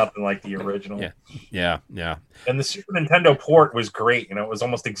 There's nothing like the original. Yeah. And the Super Nintendo port was great. It was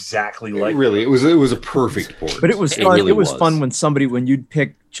almost exactly like it was a perfect port. But it was fun. Really it was fun when you'd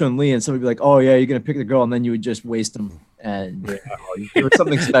pick Chun-Li and somebody would be like, "Oh yeah, you're gonna pick the girl," and then you would just waste them. And there was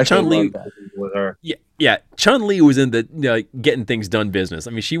something special Chun-Li with her. Yeah. Chun-Li was in the getting things done business. I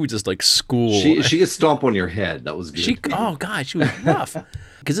mean, she would just like school. She could stomp on your head. That was good. Oh god, she was rough.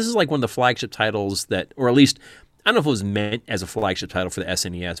 Because this is like one of the flagship titles that, or at least, I don't know if it was meant as a flagship title for the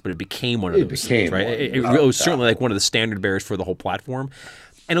SNES, but it became one of those things, right? It was certainly like one of the standard bearers for the whole platform.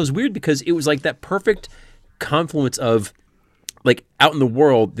 And it was weird because it was like that perfect confluence of, like, out in the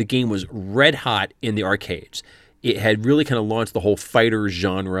world, the game was red hot in the arcades. It had really kind of launched the whole fighter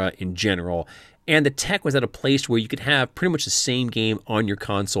genre in general. And the tech was at a place where you could have pretty much the same game on your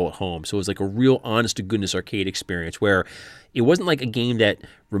console at home. So it was like a real honest-to-goodness arcade experience where it wasn't like a game that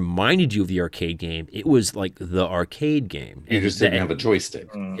reminded you of the arcade game. It was like the arcade game. You just didn't have a joystick.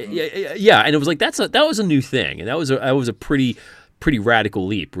 Yeah, and it was like that was a new thing, and that was a pretty radical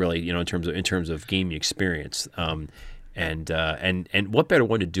leap, really, in terms of gaming experience. And what better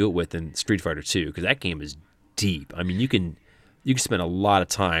one to do it with than Street Fighter 2? Because that game is deep. I mean, you can spend a lot of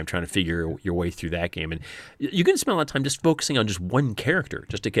time trying to figure your way through that game, and you can spend a lot of time just focusing on just one character,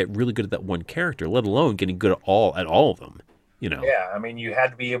 just to get really good at that one character, let alone getting good at all of them. Yeah, I mean, you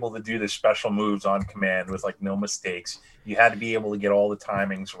had to be able to do the special moves on command with like no mistakes. You had to be able to get all the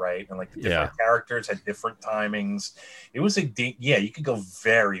timings right, and like the different characters had different timings. It was you could go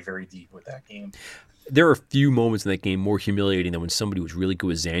very, very deep with that game. There are a few moments in that game more humiliating than when somebody was really good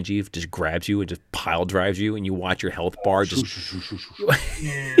with Zangief, just grabs you and just pile drives you, and you watch your health bar just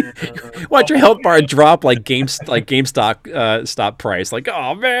watch your health bar drop like GameStop stop price. Like,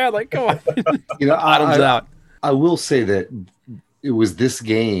 oh man, like come on, bottoms out. I will say that it was this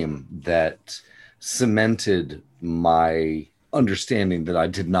game that cemented my understanding that I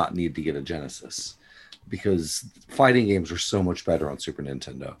did not need to get a Genesis, because fighting games were so much better on Super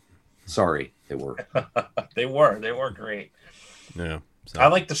Nintendo. Sorry, they were. They were great. Yeah. So. I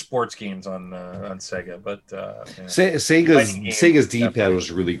like the sports games on Sega, but Sega's D-pad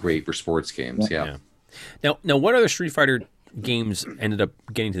was really great for sports games. Yeah. Now, what other Street Fighter games ended up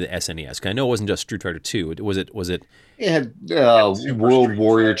getting to the SNES? 'Cause I know it wasn't just Street Fighter 2. Was it? It had World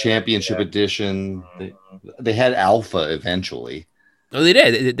Warrior Championship Edition. They had Alpha eventually. Oh, they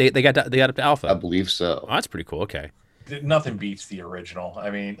did. They got up to Alpha. I believe so. Oh, that's pretty cool. Okay. Nothing beats the original. I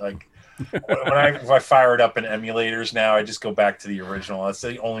mean, like if I fire it up in emulators now, I just go back to the original. That's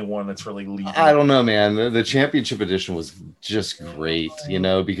the only one that's really leading. I don't know, man. The Championship Edition was just great,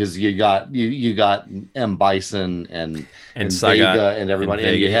 because you got M. Bison and Vega and everybody,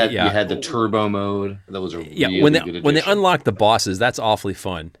 and you had the turbo mode. That was a really good edition. When they unlock the bosses, that's awfully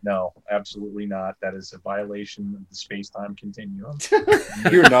fun. No, absolutely not. That is a violation of the space-time continuum.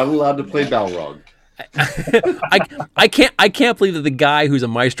 You're not allowed to play Balrog. I can't believe that the guy who's a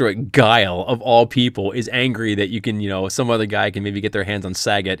maestro at Guile of all people is angry that you can, some other guy can maybe get their hands on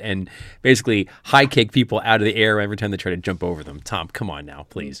Sagat and basically high kick people out of the air every time they try to jump over them. Tom, come on now,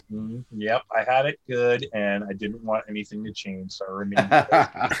 please. Mm-hmm. Yep, I had it good and I didn't want anything to change, so I remained.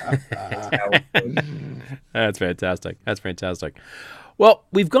 That's fantastic. That's fantastic. Well,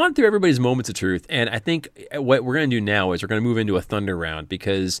 we've gone through everybody's moments of truth, and I think what we're going to do now is we're going to move into a thunder round,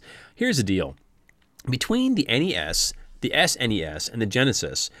 because here's the deal. Between the NES, the SNES, and the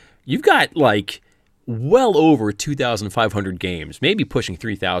Genesis, you've got like well over 2,500 games, maybe pushing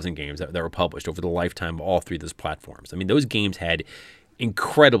 3,000 games that were published over the lifetime of all three of those platforms. I mean, those games had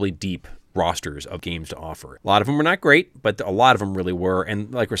incredibly deep rosters of games to offer. A lot of them were not great, but a lot of them really were.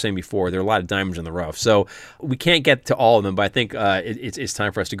 And like we're saying before, there are a lot of diamonds in the rough. So we can't get to all of them, but I think it's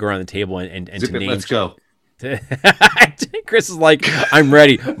time for us to go around the table and to name. Let's go. Chris is like, I'm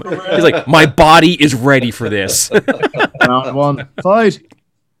ready. He's like, my body is ready for this. Round one, fight.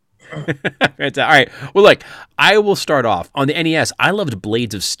 All right. Well, look, I will start off. On the NES, I loved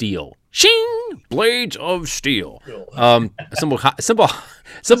Blades of Steel. Shing! Blades of Steel.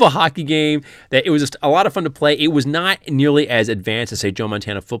 Simple hockey game that it was just a lot of fun to play. It was not nearly as advanced as, say, Joe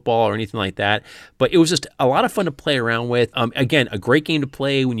Montana Football or anything like that, but it was just a lot of fun to play around with. Again, a great game to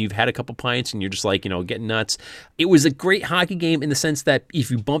play when you've had a couple pints and you're just like, getting nuts. It was a great hockey game in the sense that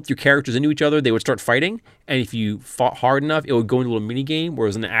if you bumped your characters into each other, they would start fighting, and if you fought hard enough, it would go into a little mini game where it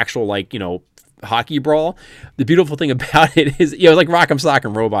was an actual, hockey brawl. The beautiful thing about it is, it was like Rock'em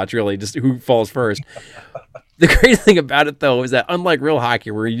Sock'em Robots, really, just who falls first. The great thing about it, though, is that unlike real hockey,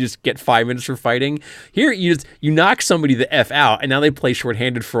 where you just get 5 minutes for fighting, here you knock somebody the F out, and now they play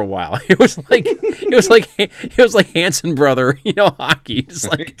shorthanded for a while. It was like Hanson brother, hockey.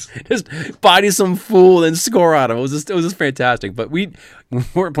 Just body some fool and score on him. It was just fantastic. But we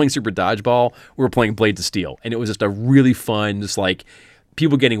weren't playing Super Dodgeball. We were playing Blades of Steel, and it was just a really fun, just like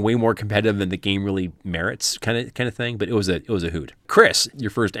people getting way more competitive than the game really merits kind of thing, but it was a hoot. Chris,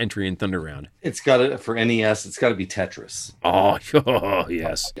 your first entry in Thunder Round. For NES, it's got to be Tetris. Oh,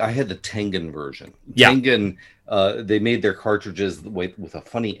 yes. I had the Tengen version. Yeah. Tengen, they made their cartridges with a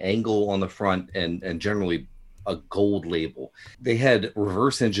funny angle on the front and generally a gold label. They had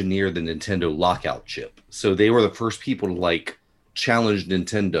reverse engineered the Nintendo lockout chip. So they were the first people to challenged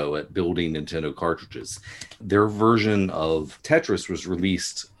Nintendo at building Nintendo cartridges. Their version of Tetris was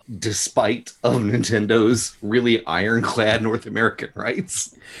released despite of Nintendo's really ironclad North American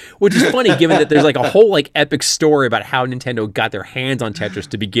rights. Which is funny, given that there's a whole epic story about how Nintendo got their hands on Tetris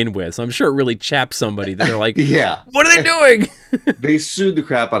to begin with. So I'm sure it really chapped somebody that they're like, yeah, what are they doing? They sued the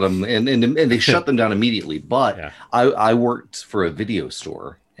crap out of them and they shut them down immediately. But yeah. I worked for a video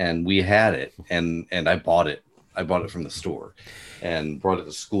store and we had it and I bought it. I bought it from the store and brought it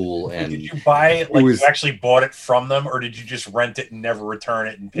to school. And did you buy it? You actually bought it from them, or did you just rent it and never return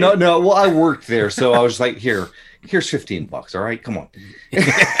it? And pay No. Well, I worked there, so I was like, here's $15. All right, come on.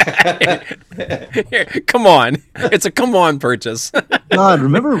 Here, come on. It's a come on purchase. God,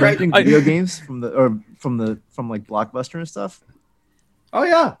 remember renting video games from Blockbuster and stuff? Oh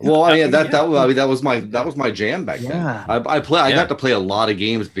yeah. Well, that was my jam back then. I got to play a lot of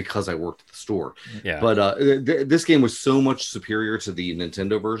games because I worked at the store. Yeah. But this game was so much superior to the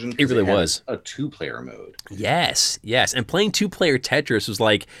Nintendo version. It really was a 2-player mode. Yes. And playing 2-player Tetris was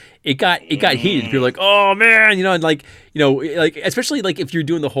it got heated. You're like, oh man, especially if you're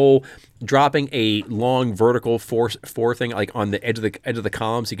doing the whole dropping a long vertical four thing on the edge of the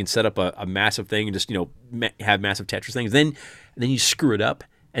column, so you can set up a massive thing and just have massive Tetris things. Then you screw it up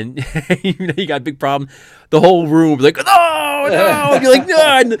and you got a big problem. The whole room was like, no, and you're like, no,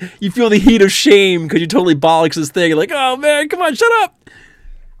 and you feel the heat of shame because you totally bollocks this thing. You're like, oh man, come on, shut up.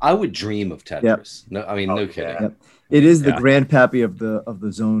 I would dream of Tetris. Yep. No kidding. Yep. It is the grandpappy of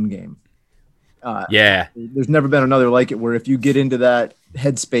the Zone game. There's never been another like it, where if you get into that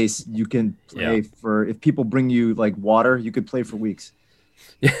headspace, you can play if people bring you water, you could play for weeks.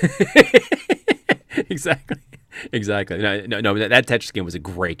 Exactly. Exactly. No, that Tetris game was a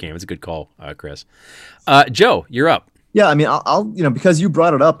great game. It's a good call, Chris. Joe, you're up. Yeah, I mean, I'll because you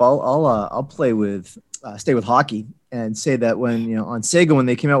brought it up, I'll play with stay with hockey and say that when on Sega when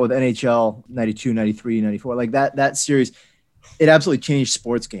they came out with NHL 92, 93, 94, like that series, it absolutely changed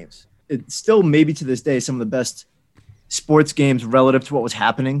sports games. It's still maybe to this day some of the best sports games relative to what was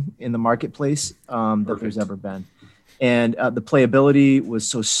happening in the marketplace that there's ever been. And the playability was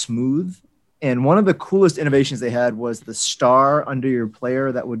so smooth. And one of the coolest innovations they had was the star under your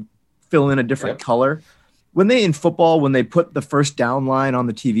player that would fill in a different color. When they put the first down line on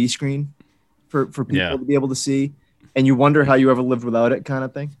the TV screen for people to be able to see, and you wonder how you ever lived without it kind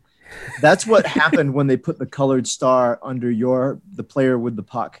of thing. That's what happened when they put the colored star under the player with the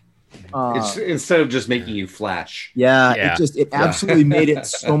puck. It's instead of just making you flash. It absolutely made it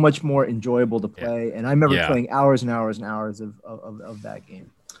so much more enjoyable to play. And I remember playing hours and hours and hours of that game.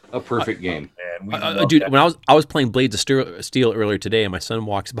 A perfect game. Dude, when I was playing Blades of Steel earlier today, and my son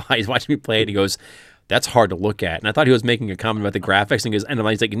walks by, he's watching me play it, and he goes, "That's hard to look at." And I thought he was making a comment about the graphics, and he's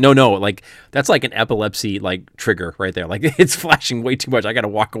like, no, like that's like an epilepsy like trigger right there. Like it's flashing way too much. I got to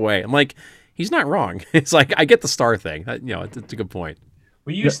walk away. I'm like, he's not wrong. It's like I get the star thing. It's a good point.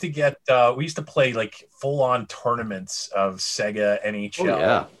 We used to play like full on tournaments of Sega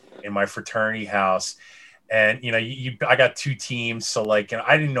NHL in my fraternity house. And, I got two teams. So like,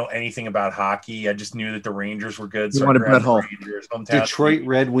 I didn't know anything about hockey. I just knew that the Rangers were good. So I grabbed the Rangers, Detroit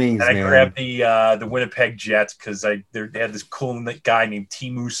Red Wings. And I grabbed the Winnipeg Jets because they had this cool guy named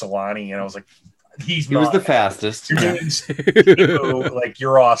Teemu Selanne. And I was like, he was the fastest. Like,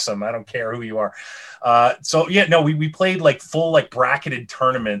 you're awesome. I don't care who you are. We played like full like bracketed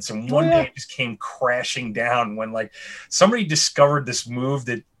tournaments, and one day it just came crashing down when like somebody discovered this move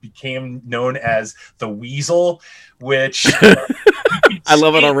that became known as the Weasel, which I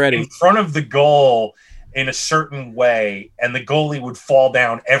love it already. In front of the goal in a certain way, and the goalie would fall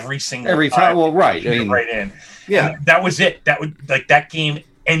down every time. Well, right. Right in. Yeah. And that was it. That game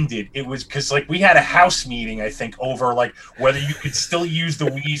ended. It was because like we had a house meeting, I think, over like whether you could still use the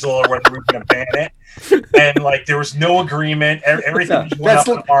Weasel or whether we were going to ban it, and like there was no agreement. Everything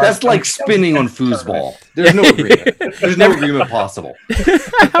that's like spinning on foosball. There's no agreement. There's no agreement possible.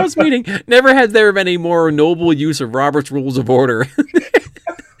 House meeting. Never has there been a more noble use of Robert's Rules of Order.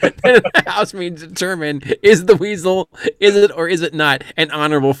 The house meeting to determine is the Weasel, is it or is it not an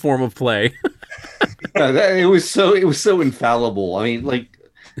honorable form of play? It was so infallible. I mean, like.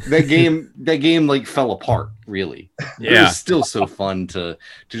 That game like fell apart, really. It was still so fun to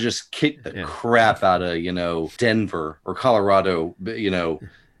just kick the crap out of, Denver or Colorado,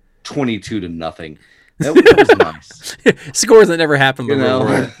 22-0. That was nice. Scores that never happened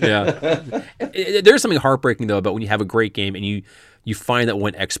before. Yeah. There's something heartbreaking though about when you have a great game and you find that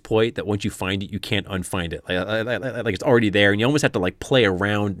one exploit that once you find it, you can't unfind it. Like it's already there, and you almost have to like play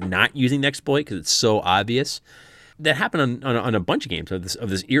around not using the exploit because it's so obvious. That happened on a bunch of games of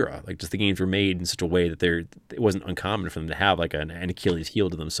this era. Like just the games were made in such a way that it wasn't uncommon for them to have like an Achilles heel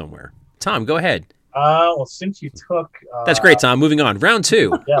to them somewhere. Tom, go ahead. Well, since you took that's great, Tom. Moving on, round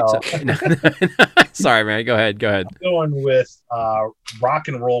 2. Yeah. Sorry, man. Go ahead. I'm going with Rock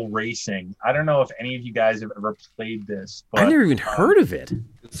and Roll Racing. I don't know if any of you guys have ever played this, but I never even heard of it.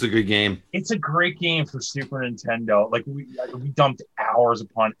 It's a good game. It's a great game for Super Nintendo. Like we dumped hours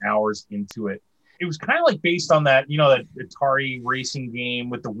upon hours into it. It was kind of like based on that, that Atari racing game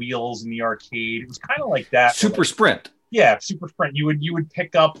with the wheels in the arcade. It was kind of like that. Super Sprint. Yeah, Super Sprint. You would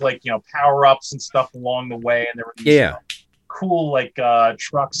pick up like power ups and stuff along the way, and there were these cool like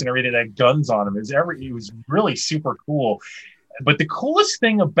trucks and everything that had guns on them. It was really super cool. But the coolest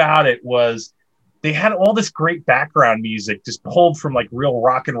thing about it was they had all this great background music just pulled from like real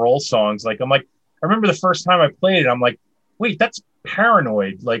rock and roll songs. Like I remember the first time I played it, I'm like, wait, that's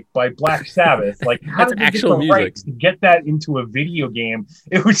Paranoid, like by Black Sabbath. Like, how did they get the rights to get that into a video game?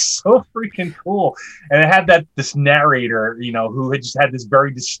 It was so freaking cool, and it had this narrator, who had just had this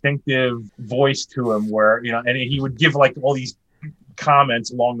very distinctive voice to him, where and he would give like all these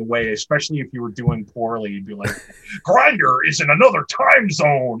comments along the way, especially if you were doing poorly. He'd be like, "Grinder is in another time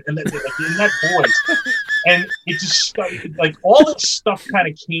zone," and then like, in that voice, and it just like all this stuff kind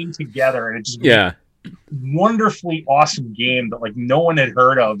of came together, and it just wonderfully awesome game that like no one had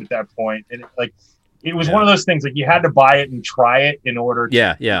heard of at that point, and it was one of those things like you had to buy it and try it in order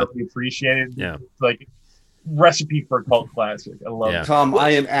to really appreciate it. Like recipe for a cult classic. I love it. Tom,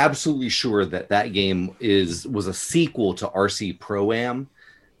 I am absolutely sure that game was a sequel to RC Pro-Am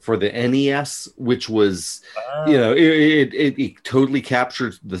for the NES, which was it totally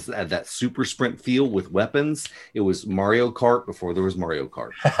captured that Super Sprint feel with weapons. It was Mario Kart before there was Mario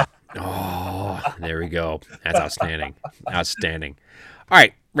Kart. Oh, there we go. That's outstanding. Outstanding. All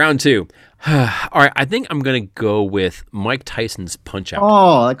right, round 2. All right, I think I'm going to go with Mike Tyson's Punch-Out.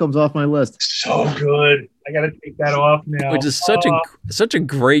 Oh, that comes off my list. So good. I got to take that off now. Which is such a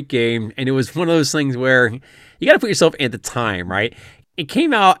great game, and it was one of those things where you got to put yourself at the time, right? It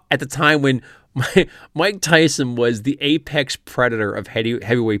came out at the time when Mike Tyson was the apex predator of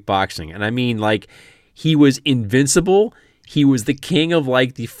heavyweight boxing, and I mean, like, he was invincible. He was the king of,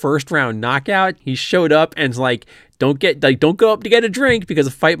 like, the first round knockout. He showed up and like, don't go up to get a drink because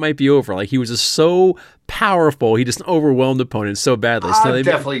the fight might be over. Like, he was just so powerful. He just overwhelmed opponents so badly. So I'm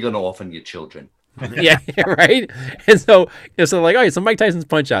definitely going to offend your children. Yeah, right. And so like, all right, so Mike Tyson's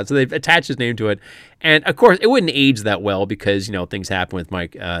Punch-Out. So they've attached his name to it, and of course, it wouldn't age that well because things happen with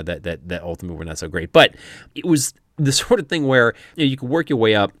Mike that ultimately were not so great. But it was the sort of thing where you could work your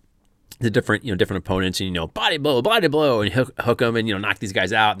way up the different opponents, and body blow, and hook them, and knock these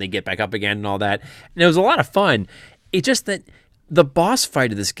guys out, and they get back up again, and all that. And it was a lot of fun. It's just that the boss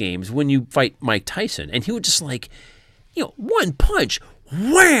fight of this game is when you fight Mike Tyson, and he would just like, one punch,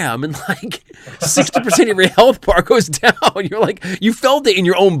 wham, and like 60% of your health bar goes down. You're like, you felt it in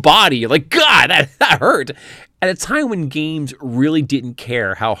your own body. You're like, God, that hurt. At a time when games really didn't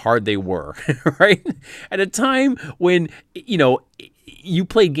care how hard they were, right? At a time when, you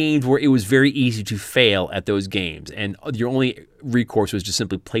played games where it was very easy to fail at those games, and your only recourse was to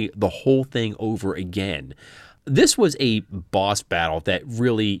simply play the whole thing over again. This was a boss battle that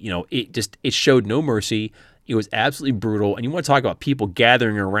really, it showed no mercy. It was absolutely brutal. And you want to talk about people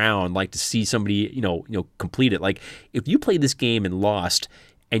gathering around, like, to see somebody, complete it. Like, if you played this game and lost,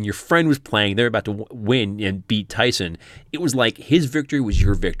 and your friend was playing, they're about to win and beat Tyson, it was like his victory was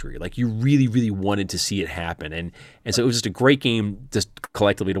your victory. Like, you really, really wanted to see it happen. And so it was just a great game just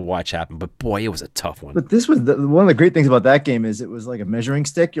collectively to watch happen. But boy, it was a tough one. But this was one of the great things about that game is it was like a measuring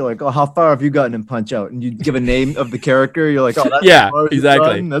stick. You're like, oh, how far have you gotten in Punch-Out? And you give a name of the character. You're like, oh, that's yeah,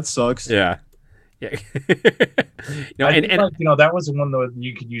 exactly. That sucks. Yeah. Yeah. That was the one that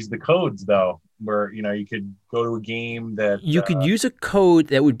you could use the codes though, where you could go to a game that you could use a code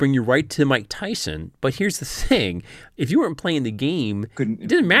that would bring you right to Mike Tyson. But here's the thing: if you weren't playing the game, it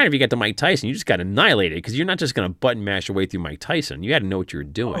didn't matter if you got to Mike Tyson. You just got annihilated because you're not just going to button mash your way through Mike Tyson. You had to know what you were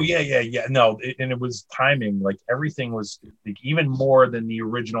doing. Oh yeah. No, and it was timing. Like, everything was like, even more than the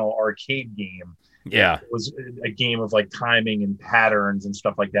original arcade game. Yeah, it was a game of like timing and patterns and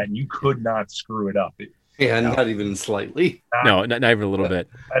stuff like that, and you could not screw it up. Not even slightly. Not even a little bit.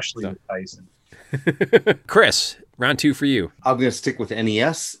 Especially with Tyson. Chris, round 2 for you. I'm going to stick with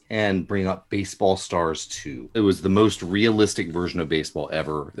NES and bring up Baseball Stars 2. It was the most realistic version of baseball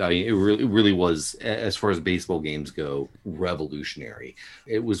ever. I mean, it really was, as far as baseball games go, revolutionary.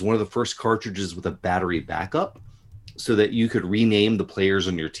 It was one of the first cartridges with a battery backup so that you could rename the players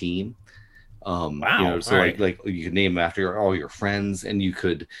on your team. Wow. So like you could name them after all your friends, and you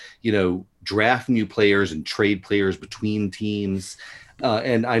could, draft new players and trade players between teams.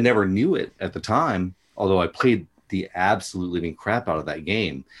 And I never knew it at the time, although I played the absolute living crap out of that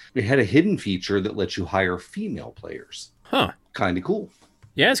game. It had a hidden feature that lets you hire female players. Huh. Kind of cool.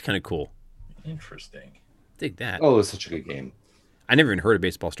 Yeah, it's kind of cool. Interesting. Dig that. Oh, it's such a good game. I never even heard of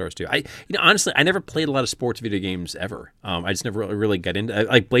Baseball Stars 2. Honestly, I never played a lot of sports video games ever. I just never really got into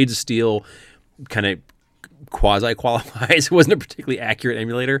like Blades of Steel. Kind of quasi qualifies. It wasn't a particularly accurate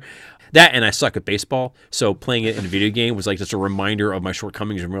emulator. That, and I suck at baseball, so playing it in a video game was like just a reminder of my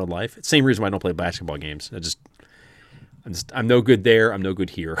shortcomings in real life. It's the same reason why I don't play basketball games. I'm no good there. I'm no good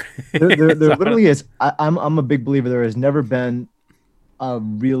here. There literally is. I'm a big believer. There has never been a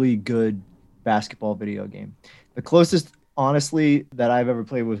really good basketball video game. The closest, honestly, that I've ever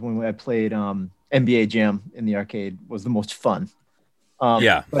played was when I played NBA Jam in the arcade. Was the most fun.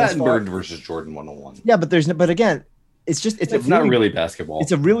 Bird versus Jordan 101. Yeah, but again, it's not really basketball.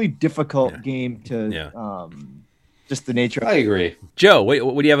 It's a really difficult game to just the nature of it. I agree. Joe,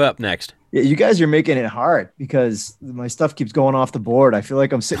 what do you have up next? Yeah, you guys are making it hard because my stuff keeps going off the board. I feel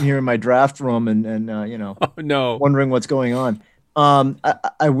like I'm sitting here in my draft room and oh, no, wondering what's going on.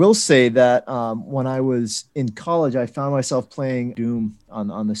 I will say that when I was in college, I found myself playing Doom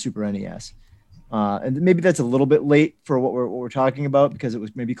on the Super NES. And maybe that's a little bit late for what we're talking about because it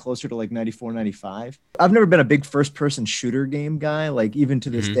was maybe closer to like 94, 95. I've never been a big first person shooter game guy. Like even to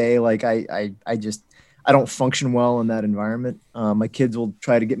this day, like I don't function well in that environment. My kids will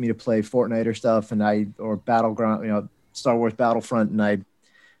try to get me to play Fortnite or stuff or Battleground, Star Wars Battlefront. And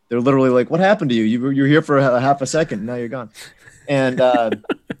they're literally like, what happened to you? You were here for a half a second. And now you're gone. And I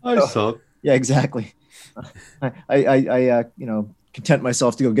suck. Yeah, exactly. I content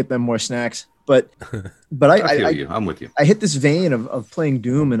myself to go get them more snacks. But I feel you. I'm with you. I hit this vein of playing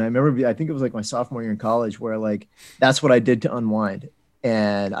Doom, and I remember I think it was like my sophomore year in college where like that's what I did to unwind,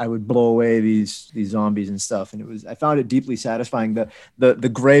 and I would blow away these zombies and stuff, and I found it deeply satisfying.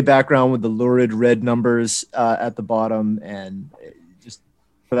 The gray background with the lurid red numbers at the bottom, and just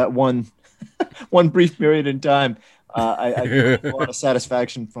for that one brief period in time, I got a lot of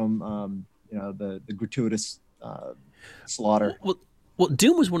satisfaction from the gratuitous slaughter. Well,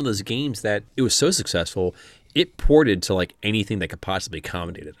 Doom was one of those games that it was so successful, it ported to like anything that could possibly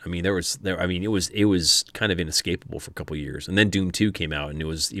accommodate it. I mean, it was kind of inescapable for a couple of years, and then Doom 2 came out, and it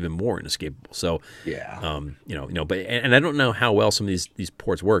was even more inescapable. So yeah, but I don't know how well some of these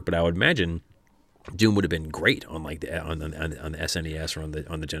ports work, but I would imagine Doom would have been great on like on the SNES or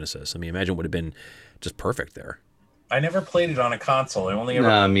on the Genesis. I mean, imagine it would have been just perfect there. I never played it on a console. I only ever.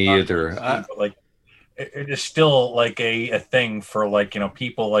 Nah, me either. Like, it is still like a thing for like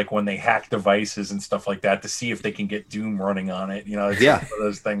people like when they hack devices and stuff like that to see if they can get Doom running on it. It's yeah, one of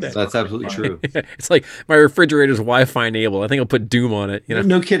those things. That's absolutely true. It's like my refrigerator's Wi-Fi enabled. I think I'll put Doom on it.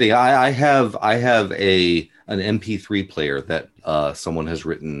 No kidding. I have an MP3 player that someone has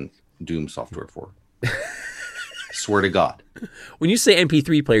written Doom software for. Swear to God. When you say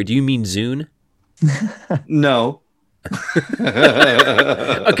MP3 player, do you mean Zune? No.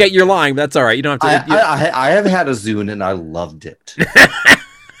 Okay, you're lying, but that's all right. You don't have to. I have had a Zune and I loved it.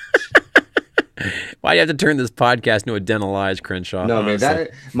 Why do you have to turn this podcast into a dental eyes, Crenshaw? No, man,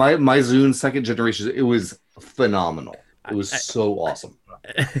 my Zune second generation, it was phenomenal. It was so awesome.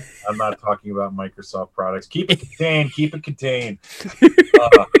 I'm not talking about Microsoft products. Keep it contained. Keep it contained.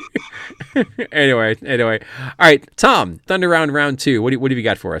 Anyway. All right, Tom, Thunder Round 2. What have you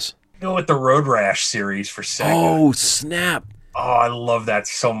got for us? Go with the Road Rash series for Sega. Oh, snap. Oh, I love that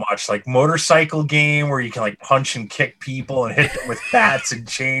so much. Like motorcycle game where you can like punch and kick people and hit them with bats and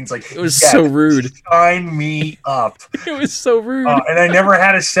chains. Like it was so rude. Sign me up. It was so rude. And I never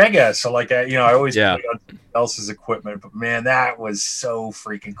had a Sega, so like I always played on someone else's equipment. But man, that was so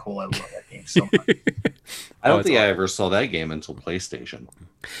freaking cool. I love that game so much. I don't think I ever saw that game until PlayStation.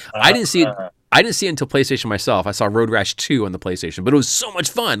 I didn't see it. I didn't see it until PlayStation myself. I saw Road Rash 2 on the PlayStation, but it was so much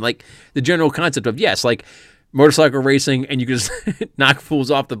fun. Like the general concept of like motorcycle racing, and you can just knock fools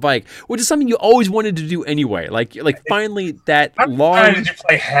off the bike, which is something you always wanted to do anyway. Like finally that long. How did you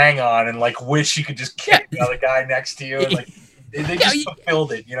play Hang On and like wish you could just kick the other guy next to you? And, like they just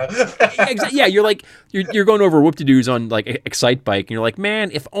fulfilled it, Yeah, you're going over whoop-de-doos on like Excite Bike, and you're like,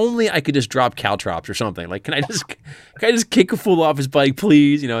 man, if only I could just drop caltrops or something. Like, can I just kick a fool off his bike,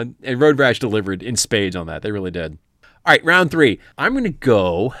 please? And Road Rash delivered in spades on that. They really did. All right, round 3. I'm going to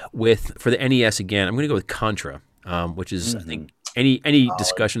go for the NES again. I'm going to go with Contra, which is I think any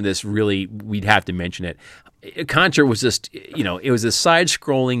discussion of this really we'd have to mention it. Contra was just, it was a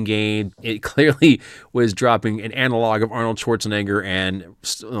side-scrolling game. It clearly was dropping an analog of Arnold Schwarzenegger and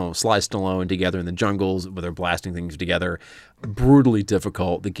Sly Stallone together in the jungles where they're blasting things together. Brutally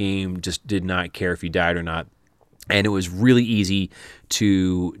difficult. The game just did not care if you died or not. And it was really easy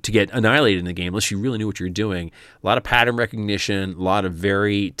to get annihilated in the game unless you really knew what you were doing. A lot of pattern recognition, a lot of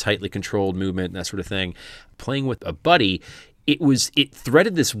very tightly controlled movement, and that sort of thing. Playing with a buddy, it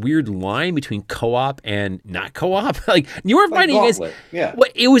threaded this weird line between co-op and not co-op. Like you weren't fighting against. Yeah.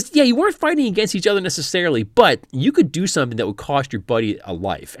 You weren't fighting against each other necessarily, but you could do something that would cost your buddy a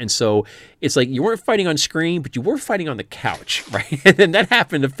life. And so it's like you weren't fighting on screen, but you were fighting on the couch, right? And that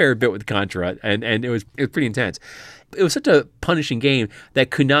happened a fair bit with Contra, and it was pretty intense. It was such a punishing game that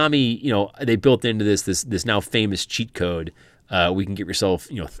Konami, they built into this now famous cheat code. We can get yourself,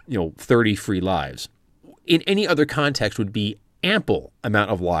 30 free lives. In any other context would be ample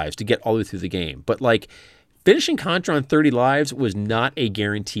amount of lives to get all the way through the game. But like finishing Contra on 30 lives was not a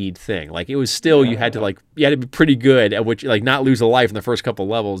guaranteed thing. Like it was still, you had to be pretty good at which not lose a life in the first couple of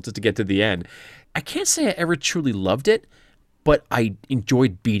levels just to get to the end. I can't say I ever truly loved it, but I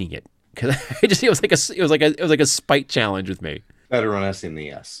enjoyed beating it because it was like a spite challenge with me. Better on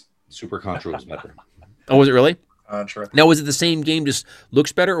SNES. Super Contra was better. Oh, was it really? Contra. Now, was it the same game, just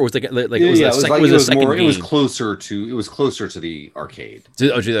looks better, or was it closer to the arcade.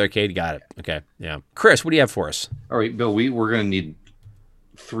 To the arcade, got it. Okay, yeah. Chris, what do you have for us? All right, Bill, we're going to need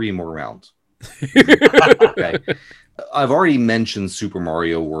 3 more rounds. Okay, I've already mentioned Super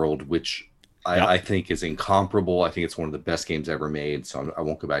Mario World, which I think is incomparable. I think it's one of the best games ever made, so I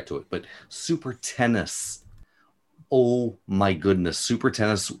won't go back to it. But Super Tennis, oh my goodness, Super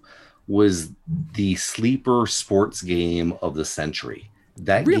Tennis was the sleeper sports game of the century.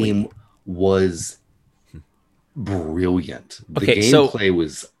 That game was brilliant. The gameplay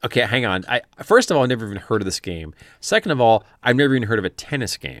was... Okay, hang on. First of all, I've never even heard of this game. Second of all, I've never even heard of a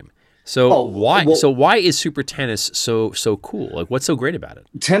tennis game. So why is Super Tennis so cool? Like, what's so great about it?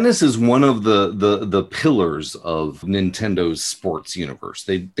 Tennis is one of the pillars of Nintendo's sports universe.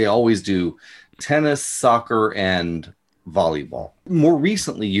 They always do tennis, soccer, and volleyball. More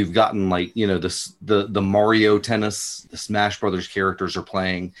recently, you've gotten like, you know, the Mario Tennis, the Smash Brothers characters are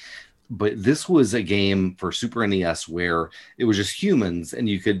playing. But this was a game for Super NES where it was just humans, and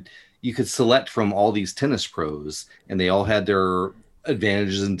you could select from all these tennis pros, and they all had their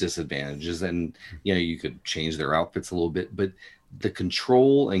advantages and disadvantages, and you know, you could change their outfits a little bit, but the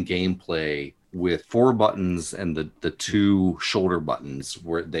control and gameplay with 4 buttons and the 2 shoulder buttons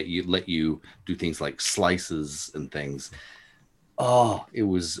that you let you do things like slices and things. Oh, it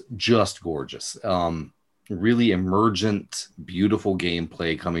was just gorgeous. Really emergent, beautiful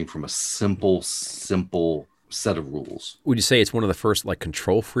gameplay coming from a simple set of rules. Would you say it's one of the first like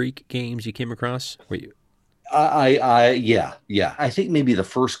Control Freak games you came across? Yeah. I think maybe the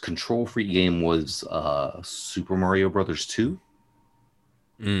first Control Freak game was Super Mario Brothers 2.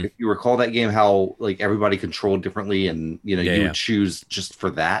 If you recall that game, how like everybody controlled differently, and you know, you would choose just for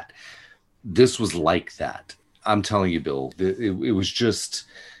that. This was like that. I'm telling you, Bill, it was just,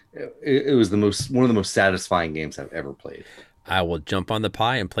 it was one of the most satisfying games I've ever played. I will jump on the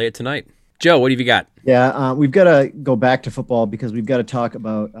pie and play it tonight. Joe, what have you got? Yeah, we've got to go back to football because we've got to talk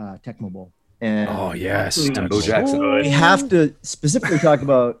about Tecmo Bowl. And oh yes, Bo Jackson. We have to specifically talk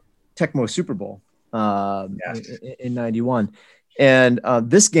about Tecmo Super Bowl in '91. And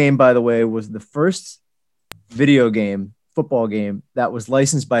this game, by the way, was the first video game, football game, that was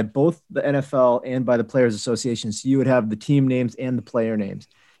licensed by both the NFL and by the Players Association. So you would have the team names and the player names.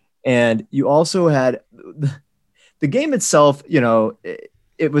 And you also had the game itself, you know,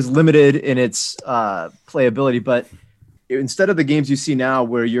 it was limited in its playability, but instead of the games you see now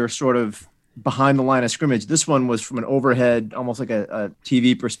where you're sort of behind the line of scrimmage, this one was from an overhead, almost like a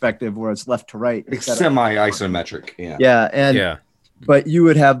TV perspective where it's left to right. It's semi-isometric. But you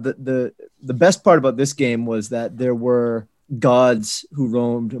would have the best part about this game was that there were gods who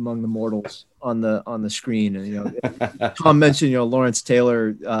roamed among the mortals on the screen. And, you know, Tom mentioned, you know, Lawrence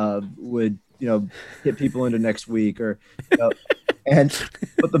Taylor would, you know, hit people into next week, or, you know,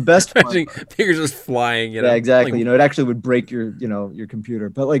 but the best part, fingers just flying, you know. Yeah, exactly. Like, you know, it actually would break your computer.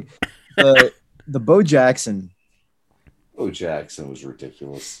 But like the Bo Jackson was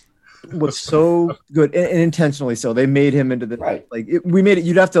ridiculous. Was so good and intentionally so. They made him into the right. Like we made it.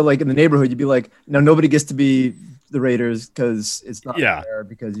 You'd have to, like, in the neighborhood, you'd be like, no, nobody gets to be the Raiders because it's not fair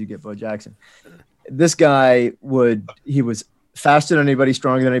because you get Bo Jackson. This guy he was faster than anybody,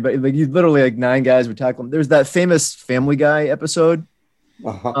 stronger than anybody. Like, you literally, like, 9 guys would tackle him. There's that famous Family Guy episode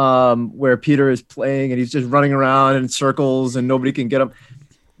where Peter is playing and he's just running around in circles and nobody can get him.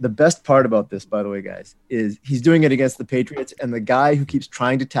 The best part about this, by the way, guys, is he's doing it against the Patriots, and the guy who keeps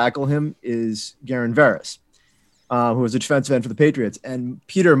trying to tackle him is Garen Veras, who was a defensive end for the Patriots. And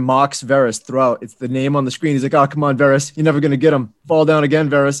Peter mocks Veras throughout. It's the name on the screen. He's like, "Oh, come on, Veras, you're never going to get him. Fall down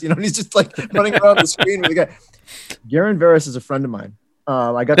again, Veras." You know, and he's just like running around the screen with the guy. Garen Veras is a friend of mine.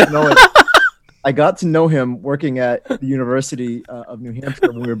 I got to know him. I got to know him working at the University of New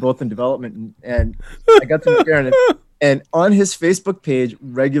Hampshire when we were both in development, and I got to know Garen. And on his Facebook page,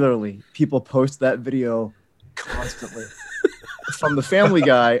 regularly, people post that video constantly from the Family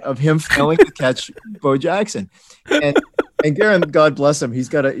Guy of him failing to catch Bo Jackson. And Garen, God bless him, he's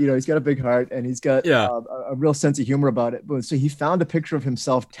got a big heart, and he's got a real sense of humor about it. But so he found a picture of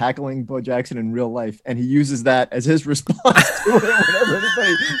himself tackling Bo Jackson in real life, and he uses that as his response to it whenever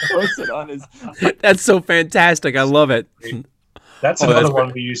anybody posts it on his. That's so fantastic! I love it. That's another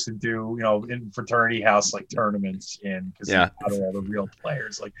one we used to do, you know, in fraternity house, like tournaments because out of all the real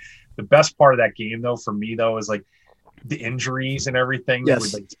players. Like, the best part of that game, though, for me, though, is like the injuries and everything.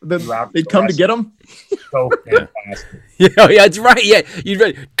 Yes, would, like, they'd come to get them. So fantastic. Yeah, that's right. Yeah,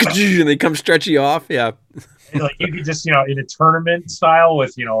 and they come stretch you off. Yeah. And, like, you could just, you know, in a tournament style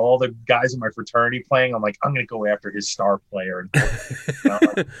with, you know, all the guys in my fraternity playing, I'm like, I'm going to go after his star player. And, you know,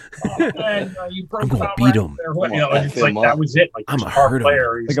 like, oh, man, you broke, I'm going to beat him. You know, it's like, that was it. Like, I'm a star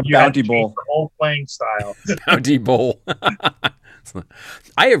player. Like a bounty bowl. The whole playing style. Bounty bowl.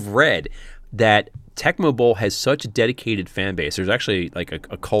 I have read that Tecmo Bowl has such a dedicated fan base. There's actually like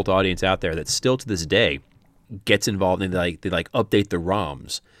a cult audience out there that still to this day gets involved in, they update the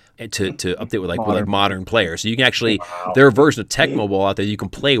ROMs to update with modern players. So you can actually, there are versions of Tecmo Bowl out there you can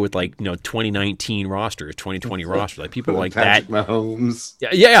play with, like, you know, 2019 rosters, 2020 rosters, like people like Patrick that. Mahomes.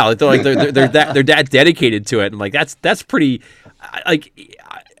 They're that dedicated to it, and like that's pretty, like,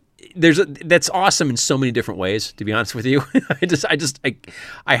 that's awesome in so many different ways, to be honest with you.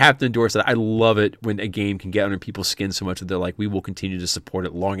 I have to endorse that. I love it when a game can get under people's skin so much that they're like, we will continue to support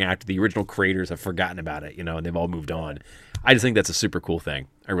it long after the original creators have forgotten about it, and they've all moved on. I just think that's a super cool thing.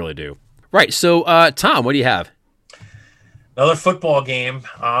 I really do. Right. So, Tom, what do you have? Another football game.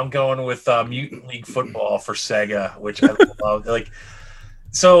 I'm going with Mutant League Football for Sega, which I love.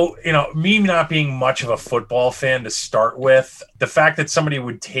 So, me not being much of a football fan to start with, the fact that somebody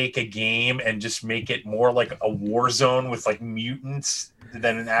would take a game and just make it more like a war zone with like mutants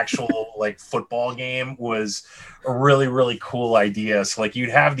than an actual like football game was a really, really cool idea. So like you'd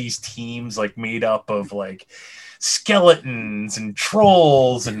have these teams like made up of like skeletons and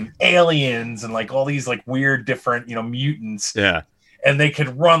trolls and aliens and like all these like weird different, mutants. Yeah. And they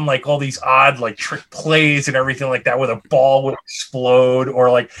could run like all these odd like trick plays and everything like that, where a ball would explode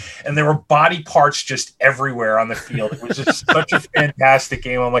and there were body parts just everywhere on the field. It was just such a fantastic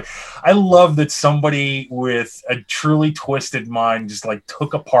game. I'm like, I love that somebody with a truly twisted mind just like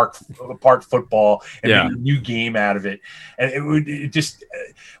took apart football and made a new game out of it. And we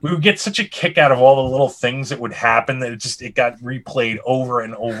would get such a kick out of all the little things that would happen that it got replayed over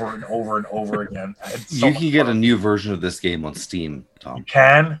and over and over and over again. You can get a new version of this game on Steam, Tom. You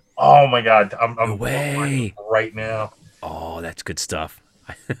can? Oh my God. I'm away right now. Oh, that's good stuff.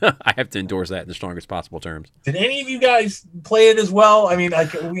 I have to endorse that in the strongest possible terms. Did any of you guys play it as well? I mean, I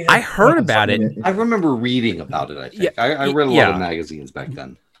heard about it. I remember reading about it, I think. Yeah, I read a lot of magazines back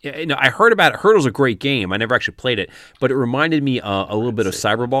then. Yeah, I heard about it. Heard it was a great game. I never actually played it, but it reminded me a little bit of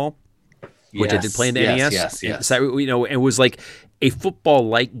Cyberball, which I did play in the NES. Yes. So, it was like a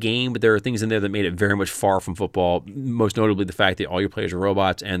football-like game, but there are things in there that made it very much far from football, most notably the fact that all your players are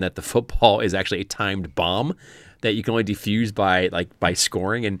robots and that the football is actually a timed bomb that you can only defuse by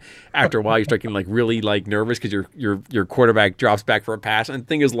scoring. And after a while, you're starting like really like nervous because your quarterback drops back for a pass, and the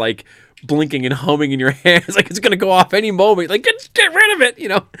thing is like blinking and humming in your hands, like it's gonna go off any moment. Like get rid of it,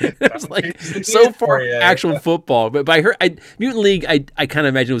 It was like so far actual football. But by Mutant League, I kind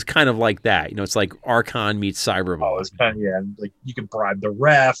of imagine it was kind of like that. It's like Archon meets Cyberball. Oh, it's kind of like you could bribe the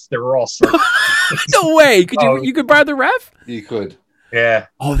ref. There were all sorts. No way! You could bribe the ref? You could. Yeah.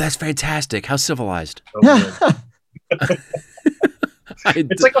 Oh, that's fantastic! How civilized.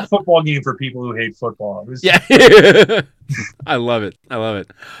 It's like a football game for people who hate football. Yeah. I love it. All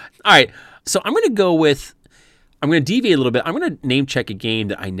right. So I'm going to deviate a little bit. I'm going to name check a game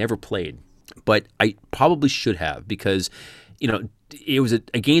that I never played, but I probably should have because, it was a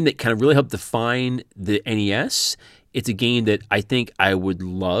game that kind of really helped define the NES. It's a game that I think I would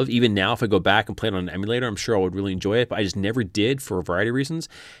love. Even now, if I go back and play it on an emulator, I'm sure I would really enjoy it, but I just never did for a variety of reasons.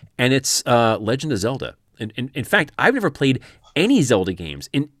 And it's Legend of Zelda. And in fact, I've never played any Zelda games.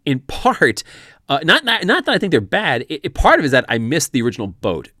 In part, not that I think they're bad. Part of it is that I missed the original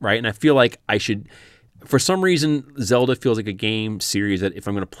boat, right? And I feel like I should, for some reason, Zelda feels like a game series that if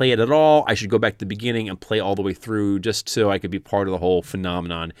I'm going to play it at all, I should go back to the beginning and play all the way through just so I could be part of the whole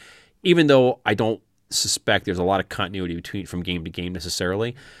phenomenon. Even though I don't suspect there's a lot of continuity from game to game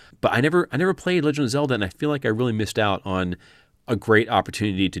necessarily. But I never played Legend of Zelda, and I feel like I really missed out on a great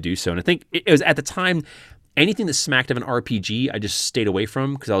opportunity to do so. And I think it was at the time, anything that smacked of an RPG, I just stayed away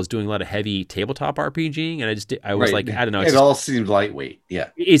from because I was doing a lot of heavy tabletop RPGing, and I was like, I don't know. It all seemed lightweight. Yeah.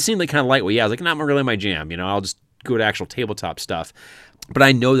 It seemed like kind of lightweight. Yeah. I was like, not really my jam. I'll just go to actual tabletop stuff. But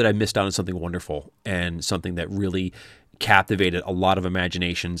I know that I missed out on something wonderful and something that really captivated a lot of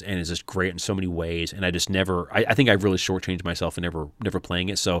imaginations and is just great in so many ways. And I just I think I've really shortchanged myself in never playing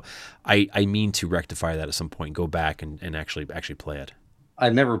it. So I mean to rectify that at some point, go back and actually play it. I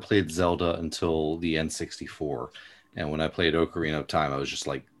never played Zelda until the N64. And when I played Ocarina of Time, I was just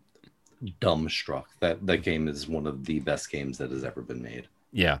like dumbstruck. That game is one of the best games that has ever been made.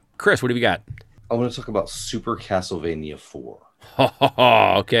 Yeah. Chris, what have you got? I want to talk about Super Castlevania 4.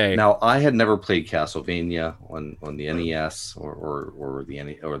 Okay. Now, I had never played Castlevania on the NES or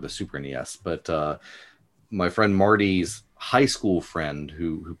the Super NES, but my friend Marty's high school friend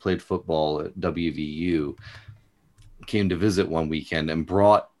who played football at WVU came to visit one weekend and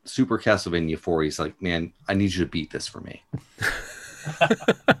brought Super Castlevania 4. He's like, man, I need you to beat this for me.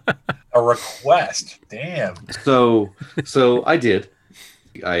 A request. Damn. So I did.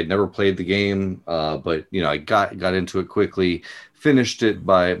 I had never played the game, but I got into it quickly, finished it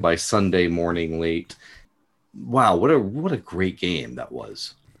by Sunday morning late. Wow, what a great game that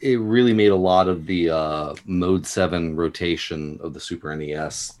was. It really made a lot of the Mode 7 rotation of the Super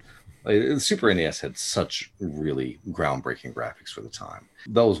NES. The Super NES had such really groundbreaking graphics for the time.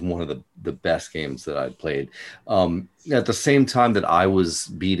 That was one of the best games that I'd played. At the same time that I was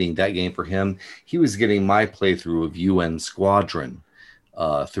beating that game for him, he was getting my playthrough of UN Squadron,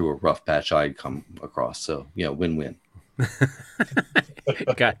 through a rough patch I'd come across. So, win-win.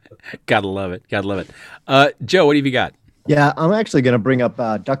 Gotta love it. Joe, what have you got? Yeah, I'm actually going to bring up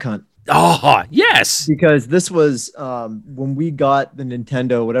Duck Hunt. Oh, yes. Because this was when we got the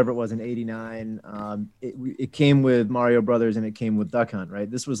Nintendo, whatever it was in '89, it came with Mario Brothers and it came with Duck Hunt, right?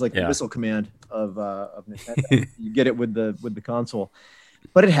 This was like the whistle command of Nintendo. You get it with the console.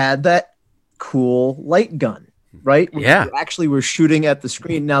 But it had that cool light gun, right? Yeah. You actually were shooting at the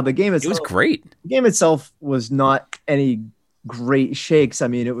screen. Now, the game itself, it was great. The game itself was not any great shakes. I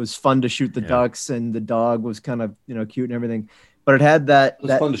mean, it was fun to shoot the ducks, and the dog was kind of, cute and everything. But it had that. It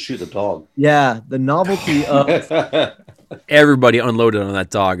was fun to shoot the dog. Yeah, the novelty of everybody unloaded on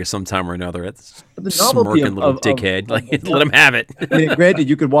that dog at some time or another. It's the smirking little dickhead. Let him have it. I mean, granted,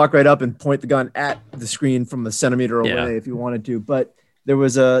 you could walk right up and point the gun at the screen from a centimeter away if you wanted to, but it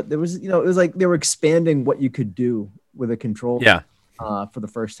was like they were expanding what you could do with a controller. For the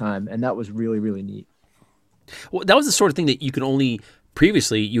first time, and that was really, really neat. Well, that was the sort of thing that you could only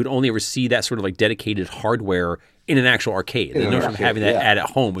previously you would only ever see that sort of like dedicated hardware in an actual arcade. The notion of having that at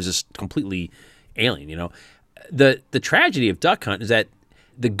home was just completely alien. The tragedy of Duck Hunt is that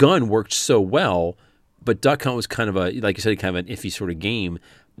the gun worked so well, but Duck Hunt was kind of like you said, kind of an iffy sort of game.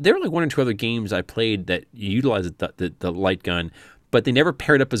 There were like one or two other games I played that utilized the light gun, but they never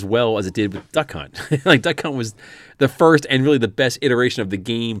paired up as well as it did with Duck Hunt. Like Duck Hunt was the first and really the best iteration of the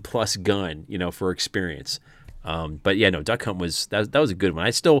game plus gun, for experience. But yeah, no, Duck Hunt that was a good one.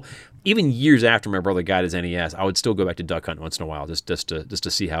 I still, even years after my brother got his NES, I would still go back to Duck Hunt once in a while just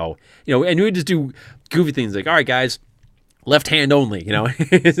to see how, and we would just do goofy things like, all right, guys, left hand only,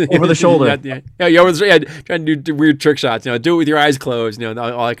 over the shoulder. Trying to do weird trick shots, do it with your eyes closed,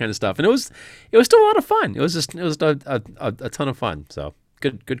 all that kind of stuff. And it was still a lot of fun. It was a ton of fun. So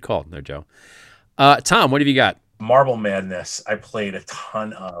good call there, Joe. Tom, what have you got? Marble Madness. I played a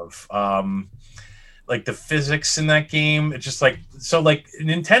ton of. Like the physics in that game, it's just like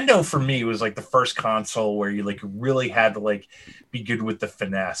Nintendo for me was like the first console where you like really had to like be good with the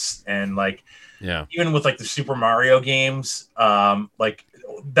finesse, and even with like the Super Mario games, like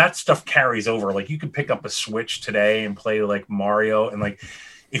that stuff carries over. Like you could pick up a Switch today and play like Mario, and like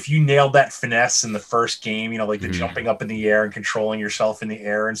if you nailed that finesse in the first game, like the jumping up in the air and controlling yourself in the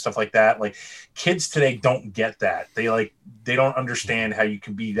air and stuff like that, like kids today don't get that. They don't understand how you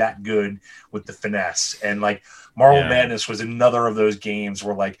can be that good with the finesse. And like Marble Madness was another of those games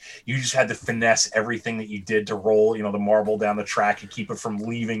where like you just had to finesse everything that you did to roll, the marble down the track and keep it from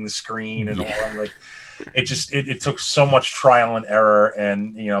leaving the screen and all. Like it took so much trial and error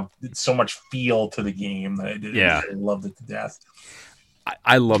and so much feel to the game that I loved it to death.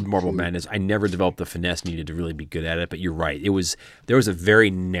 I loved Marble Madness. I never developed the finesse needed to really be good at it, but you're right. There was a very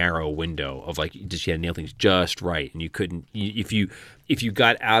narrow window of like just you had to nail things just right, and you couldn't. If you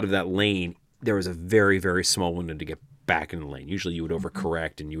got out of that lane, there was a very, very small window to get back in the lane. Usually, you would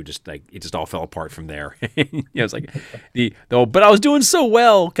overcorrect, and you would just like it just all fell apart from there. It's like but I was doing so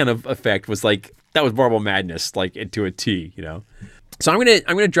well kind of effect was like that was Marble Madness like to a T. So I'm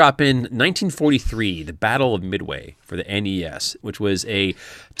gonna drop in 1943, the Battle of Midway for the NES, which was a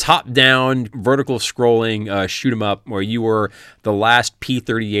top-down, vertical scrolling shoot 'em up where you were the last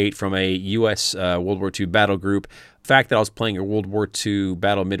P-38 from a U.S. World War II battle group. The fact that I was playing a World War II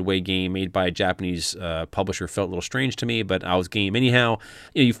Battle Midway game made by a Japanese publisher felt a little strange to me, but I was game anyhow.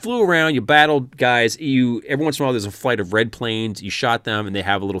 You flew around, you battled guys. Every once in a while, there's a flight of red planes. You shot them, and they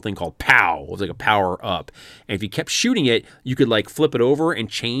have a little thing called POW. It was like a power up. And if you kept shooting it, you could like flip it over and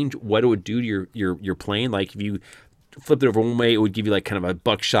change what it would do to your plane. Like if you flipped it over one way, it would give you like kind of a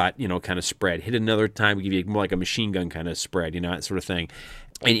buckshot, kind of spread. Hit it another time, it would give you more like a machine gun kind of spread, that sort of thing.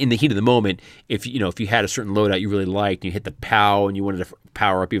 And in the heat of the moment, if you had a certain loadout you really liked, and you hit the POW and you wanted to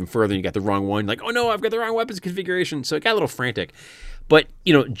power up even further, and you got the wrong one, like, oh no, I've got the wrong weapons configuration. So it got a little frantic. But,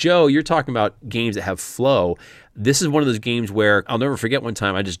 Joe, you're talking about games that have flow. This is one of those games where I'll never forget one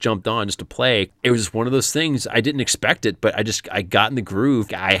time I just jumped on just to play. It was just one of those things. I didn't expect it, but I got in the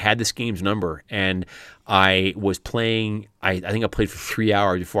groove. I had this game's number, and I was playing. I think I played for 3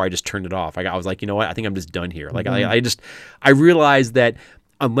 hours before I just turned it off. I was like, you know what? I think I'm just done here. Like I realized that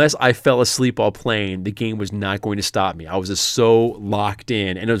unless I fell asleep while playing, the game was not going to stop me. I was just so locked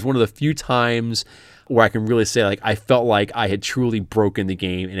in, and it was one of the few times where I can really say like I felt like I had truly broken the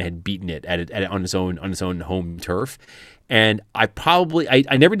game and had beaten it on its own home turf. And I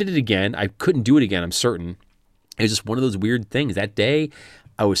never did it again. I couldn't do it again, I'm certain. It was just one of those weird things. That day,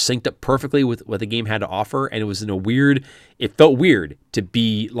 I was synced up perfectly with what the game had to offer, and it felt weird to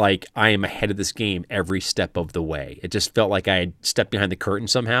be like I am ahead of this game every step of the way. It just felt like I had stepped behind the curtain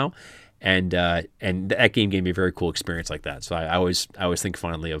somehow. And that game gave me a very cool experience like that. So I always think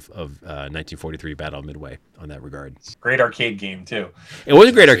fondly of 1943 Battle of Midway on that regard. Great arcade game too. It was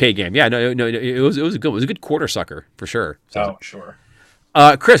a great arcade game. Yeah, no, it was a good quarter sucker for sure. So. Oh, sure.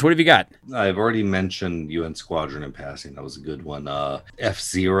 Chris, what have you got? I've already mentioned UN Squadron in passing. That was a good one.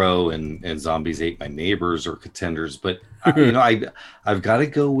 F-Zero and Zombies Ate My Neighbors are contenders, but I've got to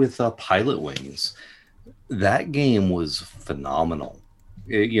go with Pilot Wings. That game was phenomenal.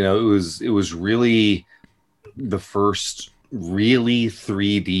 It was really the first really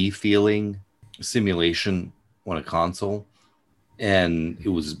 3D feeling simulation on a console, and it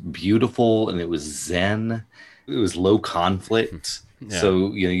was beautiful and it was zen. It was low conflict. Yeah.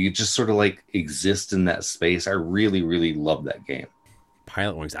 So, you just sort of like exist in that space. I really, really love that game.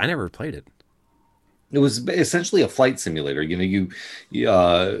 Pilot Wings. I never played it. It was essentially a flight simulator. There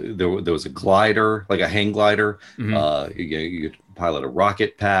was a glider, like a hang glider. Mm-hmm. You could pilot a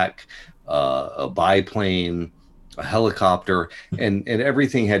rocket pack, a biplane, a helicopter, and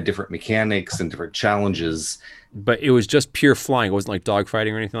everything had different mechanics and different challenges. But it was just pure flying. It wasn't like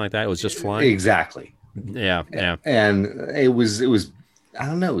dogfighting or anything like that. It was just flying. Exactly. Yeah. And it was I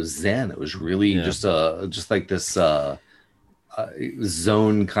don't know, it was zen. It was really just like this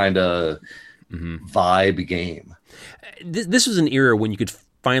zone kind of vibe game. This was an era when you could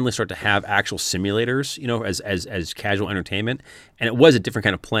finally start to have actual simulators, as casual entertainment, and it was a different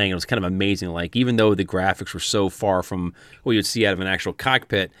kind of playing. It was kind of amazing. Like, even though the graphics were so far from what you'd see out of an actual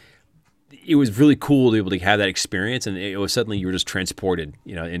cockpit, it was really cool to be able to have that experience, and it was suddenly you were just transported,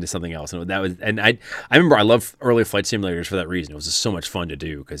 into something else. And I remember I loved early flight simulators for that reason. It was just so much fun to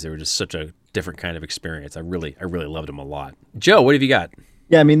do because they were just such a different kind of experience. I really loved them a lot. Joe, what have you got?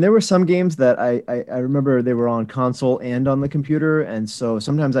 Yeah, I mean, there were some games that I remember they were on console and on the computer, and so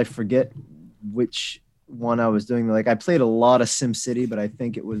sometimes I forget which one I was doing. Like, I played a lot of SimCity, but I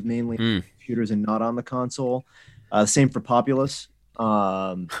think it was mainly on computers and not on the console. Same for Populous.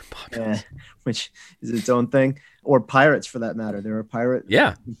 Which is its own thing, or Pirates for that matter. There are pirates.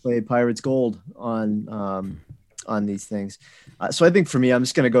 Yeah, who played Pirates Gold on these things. So I think for me, I'm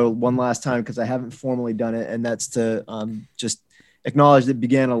just going to go one last time because I haven't formally done it, and that's to just acknowledge that it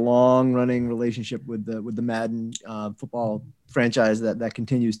began a long-running relationship with the Madden football franchise that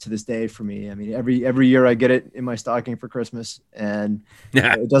continues to this day for me. I mean, every year I get it in my stocking for Christmas, and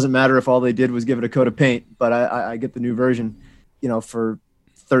it doesn't matter if all they did was give it a coat of paint, but I get the new version. For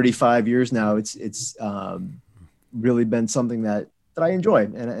 35 years now, it's really been something that I enjoy,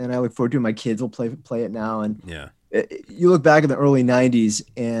 and I look forward to. My kids will play it now, and you look back in the early 90s,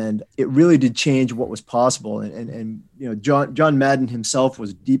 and it really did change what was possible. And John Madden himself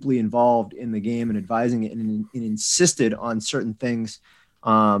was deeply involved in the game and advising it, and insisted on certain things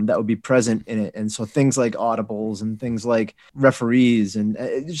that would be present in it. And so things like audibles and things like referees and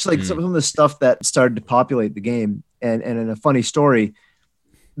just like some of the stuff that started to populate the game. And in a funny story,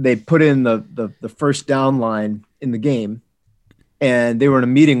 they put in the first down line in the game, and they were in a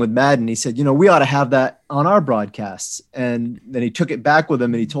meeting with Madden. He said, we ought to have that on our broadcasts. And then he took it back with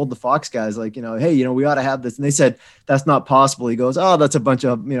him, and he told the Fox guys, like, hey, we ought to have this. And they said, that's not possible. He goes, oh, that's a bunch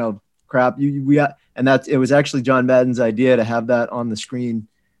of, crap. And it was actually John Madden's idea to have that on the screen.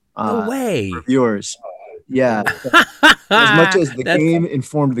 No way. For viewers. Yeah. As much as the game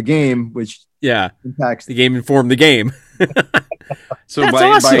informed the game, which impacts the game informed the game. So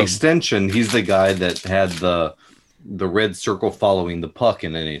by extension, he's the guy that had the red circle following the puck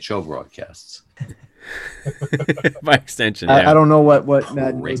in NHL broadcasts. By extension, I don't know what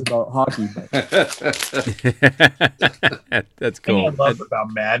Madden knows about hockey, but that's cool. What I love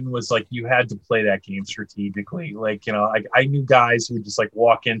about Madden was like you had to play that game strategically. Like, I knew guys who would just like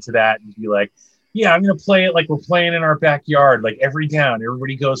walk into that and be like, yeah, I'm going to play it like we're playing in our backyard. Like every down,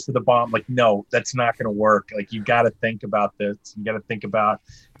 everybody goes for the bomb. Like, no, that's not going to work. Like, you got to think about this. You got to think about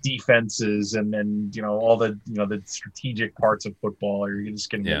defenses and all the, the strategic parts of football, or you're just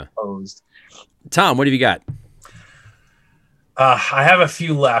going to get imposed. Tom, what have you got? I have a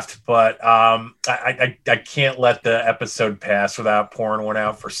few left, but I can't let the episode pass without pouring one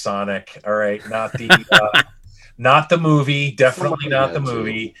out for Sonic. All right. Not the movie. Definitely not the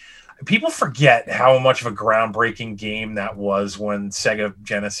movie. People forget how much of a groundbreaking game that was when Sega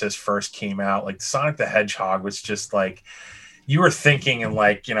Genesis first came out. Like Sonic the Hedgehog was just like, you were thinking and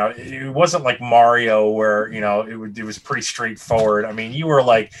like, it wasn't like Mario where, it was pretty straightforward. I mean, you were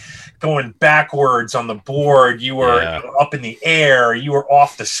like going backwards on the board. You were up in the air. You were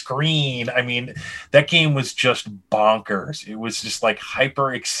off the screen. I mean, that game was just bonkers. It was just like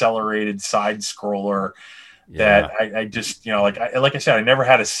hyper accelerated side scroller. that I just, like I said, I never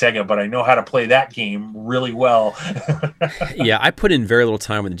had a Sega, but I know how to play that game really well. Yeah, I put in very little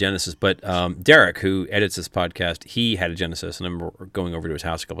time with the Genesis, but Derek, who edits this podcast, he had a Genesis, and I remember going over to his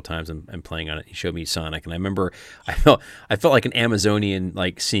house a couple of times and playing on it. He showed me Sonic, and I remember I felt like an Amazonian,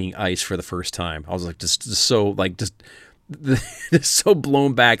 like seeing ice for the first time. I was like just so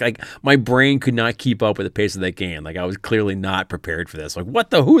blown back. Like my brain could not keep up with the pace of that game. Like I was clearly not prepared for this. Like what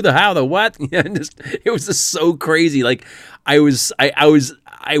the who the how the what? It was just so crazy. Like I was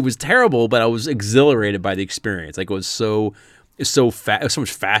terrible, but I was exhilarated by the experience. Like it was so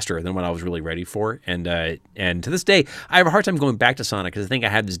much faster than what I was really ready for. And to this day, I have a hard time going back to Sonic because I think I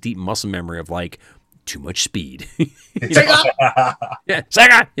have this deep muscle memory of like too much speed. Sega! Yeah,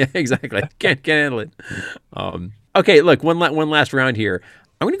 Sega! Yeah, exactly. Can't handle it. Okay, look, one last round here.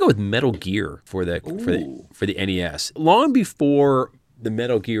 I'm going to go with Metal Gear for the NES. Long before the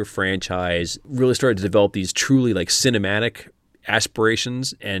Metal Gear franchise really started to develop these truly like cinematic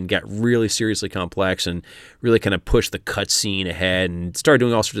aspirations and got really seriously complex and really kind of pushed the cutscene ahead and started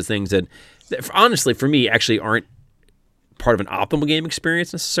doing all sorts of things that honestly for me actually aren't part of an optimal game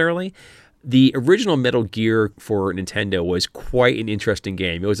experience necessarily. The original Metal Gear for Nintendo was quite an interesting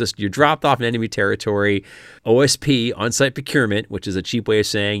game. It was just, you're dropped off in enemy territory, OSP, on-site procurement, which is a cheap way of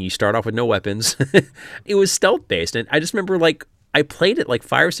saying you start off with no weapons. It was stealth-based, and I just remember, like, I played it like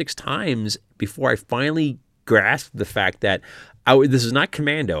 5 or 6 times before I finally grasped the fact that this is not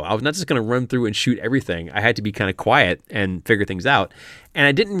Commando. I was not just going to run through and shoot everything. I had to be kind of quiet and figure things out, and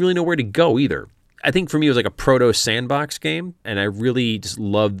I didn't really know where to go either. I think for me it was like a proto sandbox game, and I really just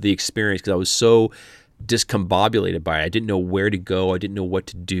loved the experience because I was so discombobulated by it. I didn't know where to go. I didn't know what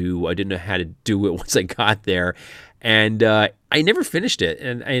to do. I didn't know how to do it once I got there, and I never finished it.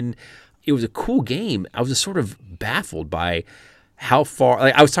 And it was a cool game. I was just sort of baffled by how far.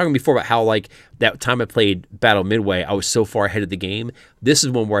 Like I was talking before about how like that time I played Battle Midway, I was so far ahead of the game. This is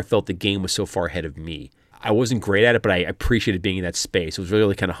one where I felt the game was so far ahead of me. I wasn't great at it, but I appreciated being in that space. It was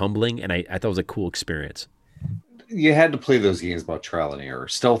really kind of humbling, and I thought it was a cool experience. You had to play those games by trial and error.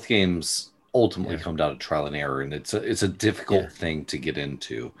 Stealth games ultimately come down to trial and error, and it's a difficult thing to get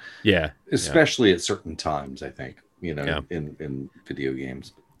into. Yeah. Especially at certain times, I think, in video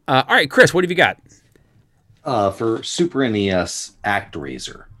games. All right, Chris, what have you got? For Super NES,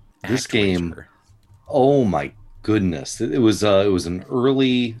 ActRaiser. This game, oh my goodness. It was an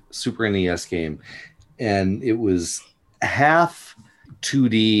early Super NES game. And it was half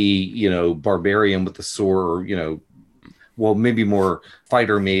 2D, barbarian with the sword, well, maybe more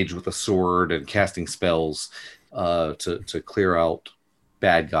fighter mage with a sword and casting spells to clear out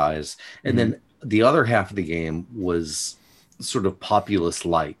bad guys. And then the other half of the game was sort of Populous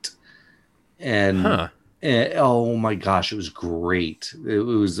Light. And oh my gosh, it was great. It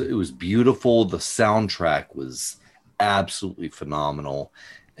was beautiful. The soundtrack was absolutely phenomenal.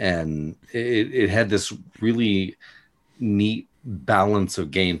 And it had this really neat balance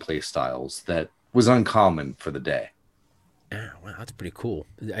of gameplay styles that was uncommon for the day. Yeah, wow, that's pretty cool.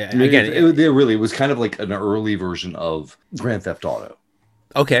 It really was kind of like an early version of Grand Theft Auto.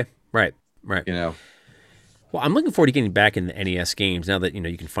 Okay, right. Well, I'm looking forward to getting back in the NES games now that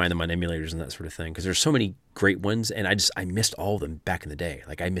you can find them on emulators and that sort of thing, because there's so many great ones, and I missed all of them back in the day.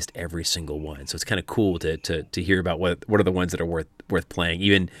 Like I missed every single one, so it's kind of cool to hear about what are the ones that are worth playing,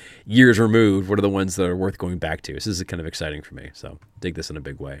 even years removed. What are the ones that are worth going back to? So this is kind of exciting for me. So dig this in a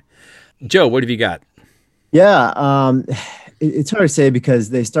big way. Joe, what have you got? Yeah, it's hard to say because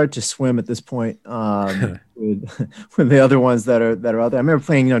they start to swim at this point with the other ones that are out there. I remember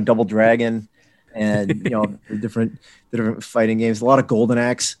playing Double Dragon. And the different fighting games, a lot of Golden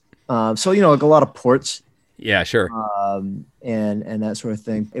Axe, so like a lot of ports. Yeah, sure. And that sort of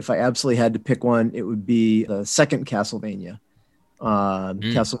thing. If I absolutely had to pick one, it would be the second Castlevania,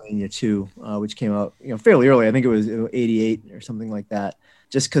 Castlevania 2, which came out fairly early. I think it was 88 or something like that.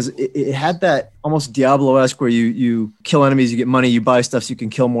 Just because it had that almost Diablo-esque where you kill enemies, you get money, you buy stuff so you can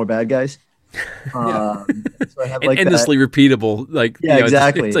kill more bad guys. So I have like endlessly repeatable, like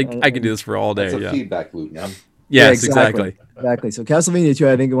exactly. It's like I can do this for all day. It's a feedback loop now. Yes, exactly. So Castlevania 2,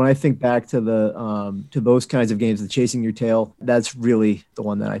 I think when I think back to the to those kinds of games, the chasing your tail, that's really the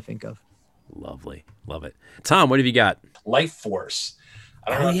one that I think of. Lovely, love it. Tom, what have you got? Life Force.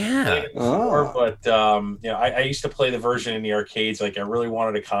 I don't know if you played it before, but I used to play the version in the arcades. Like I really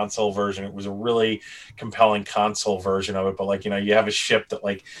wanted a console version. It was a really compelling console version of it. But you have a ship that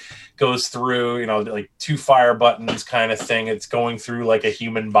goes through, like 2 fire buttons kind of thing. It's going through like a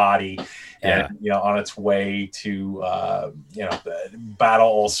human body. And, on its way to, battle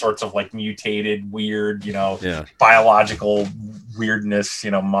all sorts of like mutated, weird, biological weirdness,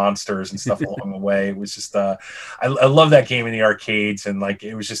 monsters and stuff along the way. It was just, I love that game in the arcades. And like,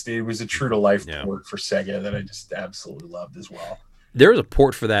 it was a true to life port for Sega that I just absolutely loved as well. There was a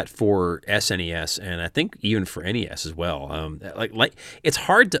port for that for SNES, and I think even for NES as well. Like it's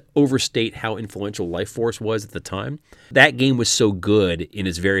hard to overstate how influential Life Force was at the time. That game was so good in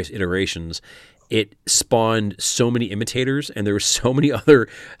its various iterations. It spawned so many imitators, and there were so many other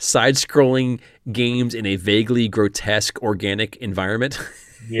side-scrolling games in a vaguely grotesque, organic environment.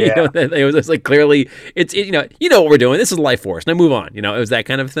 Yeah, it was just like clearly it's what we're doing. This is Life Force. Now move on. It was that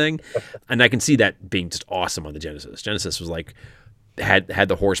kind of thing, and I can see that being just awesome on the Genesis. Genesis was like. Had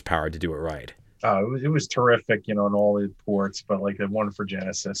the horsepower to do it right. It was terrific, in all the ports, but like the one for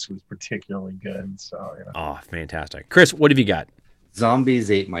Genesis was particularly good. So, Oh, fantastic. Chris, what have you got? Zombies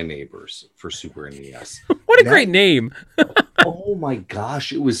Ate My Neighbors for Super NES. What a great name. Oh my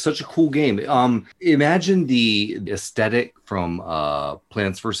gosh, it was such a cool game. Imagine the aesthetic from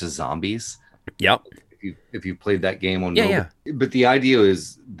Plants vs. Zombies. Yep. If you played that game on mobile. But the idea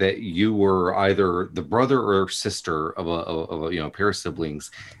is that you were either the brother or sister of a pair of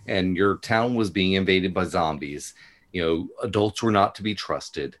siblings, and your town was being invaded by zombies. Adults were not to be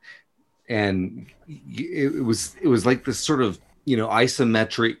trusted, and it was like this sort of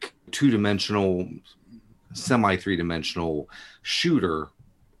isometric 2-dimensional, semi 3-dimensional shooter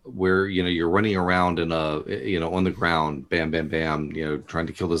where you're running around in on the ground, bam bam bam, trying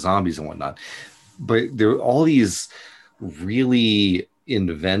to kill the zombies and whatnot. But there are all these really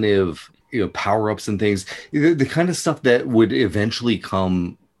inventive, power-ups and things, the kind of stuff that would eventually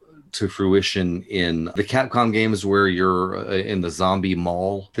come to fruition in the Capcom games where you're in the zombie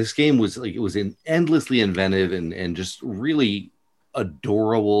mall. This game was endlessly inventive and just really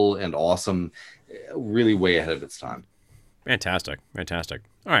adorable and awesome, really way ahead of its time. Fantastic.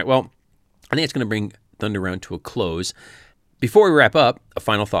 All right, well, I think it's going to bring Thunder Round to a close. Before we wrap up, a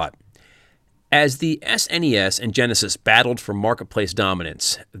final thought. As the SNES and Genesis battled for marketplace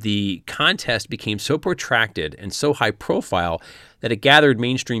dominance, the contest became so protracted and so high profile that it gathered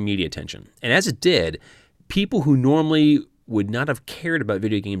mainstream media attention. And as it did, people who normally would not have cared about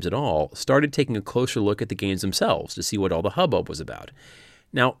video games at all started taking a closer look at the games themselves to see what all the hubbub was about.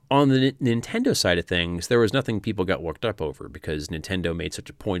 Now, on the Nintendo side of things, there was nothing people got worked up over because Nintendo made such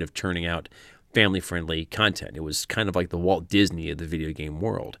a point of churning out family-friendly content. It was kind of like the Walt Disney of the video game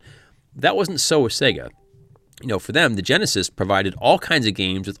world. That wasn't so with Sega. For them, the Genesis provided all kinds of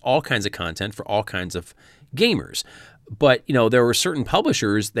games with all kinds of content for all kinds of gamers. But, there were certain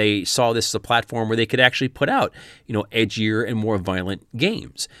publishers, they saw this as a platform where they could actually put out, edgier and more violent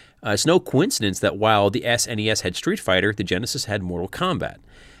games. It's no coincidence that while the SNES had Street Fighter, the Genesis had Mortal Kombat.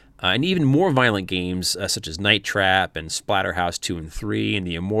 And even more violent games such as Night Trap and Splatterhouse 2 and 3 and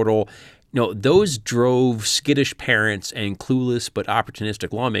The Immortal, those drove skittish parents and clueless but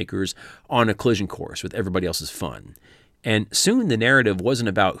opportunistic lawmakers on a collision course with everybody else's fun. And soon the narrative wasn't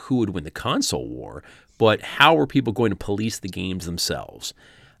about who would win the console war, but how were people going to police the games themselves.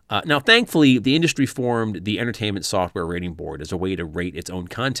 Now, thankfully, the industry formed the Entertainment Software Rating Board as a way to rate its own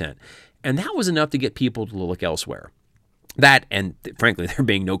content, and that was enough to get people to look elsewhere. That, and frankly, there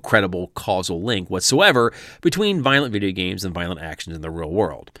being no credible causal link whatsoever between violent video games and violent actions in the real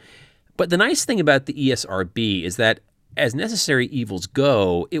world. But the nice thing about the ESRB is that as necessary evils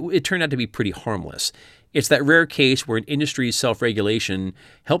go, it turned out to be pretty harmless. It's that rare case where an industry's self-regulation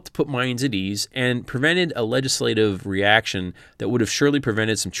helped put minds at ease and prevented a legislative reaction that would have surely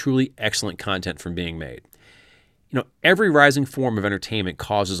prevented some truly excellent content from being made. Every rising form of entertainment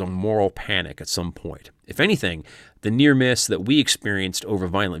causes a moral panic at some point. If anything, the near miss that we experienced over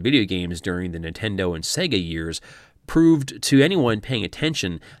violent video games during the Nintendo and Sega years proved to anyone paying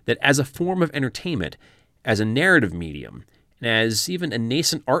attention that as a form of entertainment, as a narrative medium, and as even a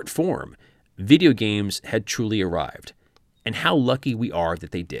nascent art form, video games had truly arrived. And how lucky we are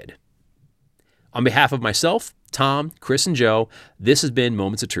that they did. On behalf of myself, Tom, Chris, and Joe, this has been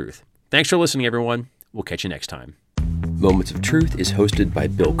Moments of Truth. Thanks for listening, everyone. We'll catch you next time. Moments of Truth is hosted by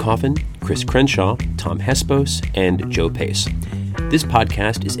Bill Coffin, Chris Crenshaw, Tom Hespos, and Joe Pace. This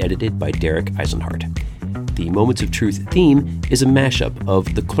podcast is edited by Derek Eisenhart. The Moments of Truth theme is a mashup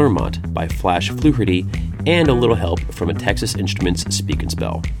of The Clermont by Flash Fluharty and a little help from a Texas Instruments Speak and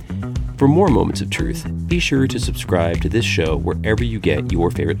Spell. For more Moments of Truth, be sure to subscribe to this show wherever you get your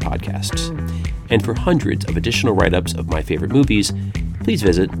favorite podcasts. And for hundreds of additional write-ups of my favorite movies, please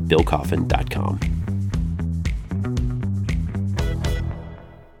visit BillCoffin.com.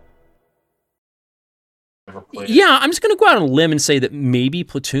 Yeah, I'm just going to go out on a limb and say that maybe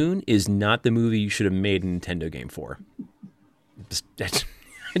Platoon is not the movie you should have made a Nintendo game for. It's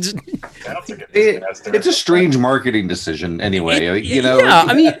a strange marketing decision anyway. Yeah,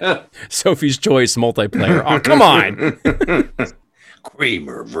 I mean, Sophie's Choice multiplayer. Oh, come on.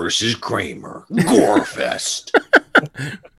 Kramer versus Kramer. Gorefest.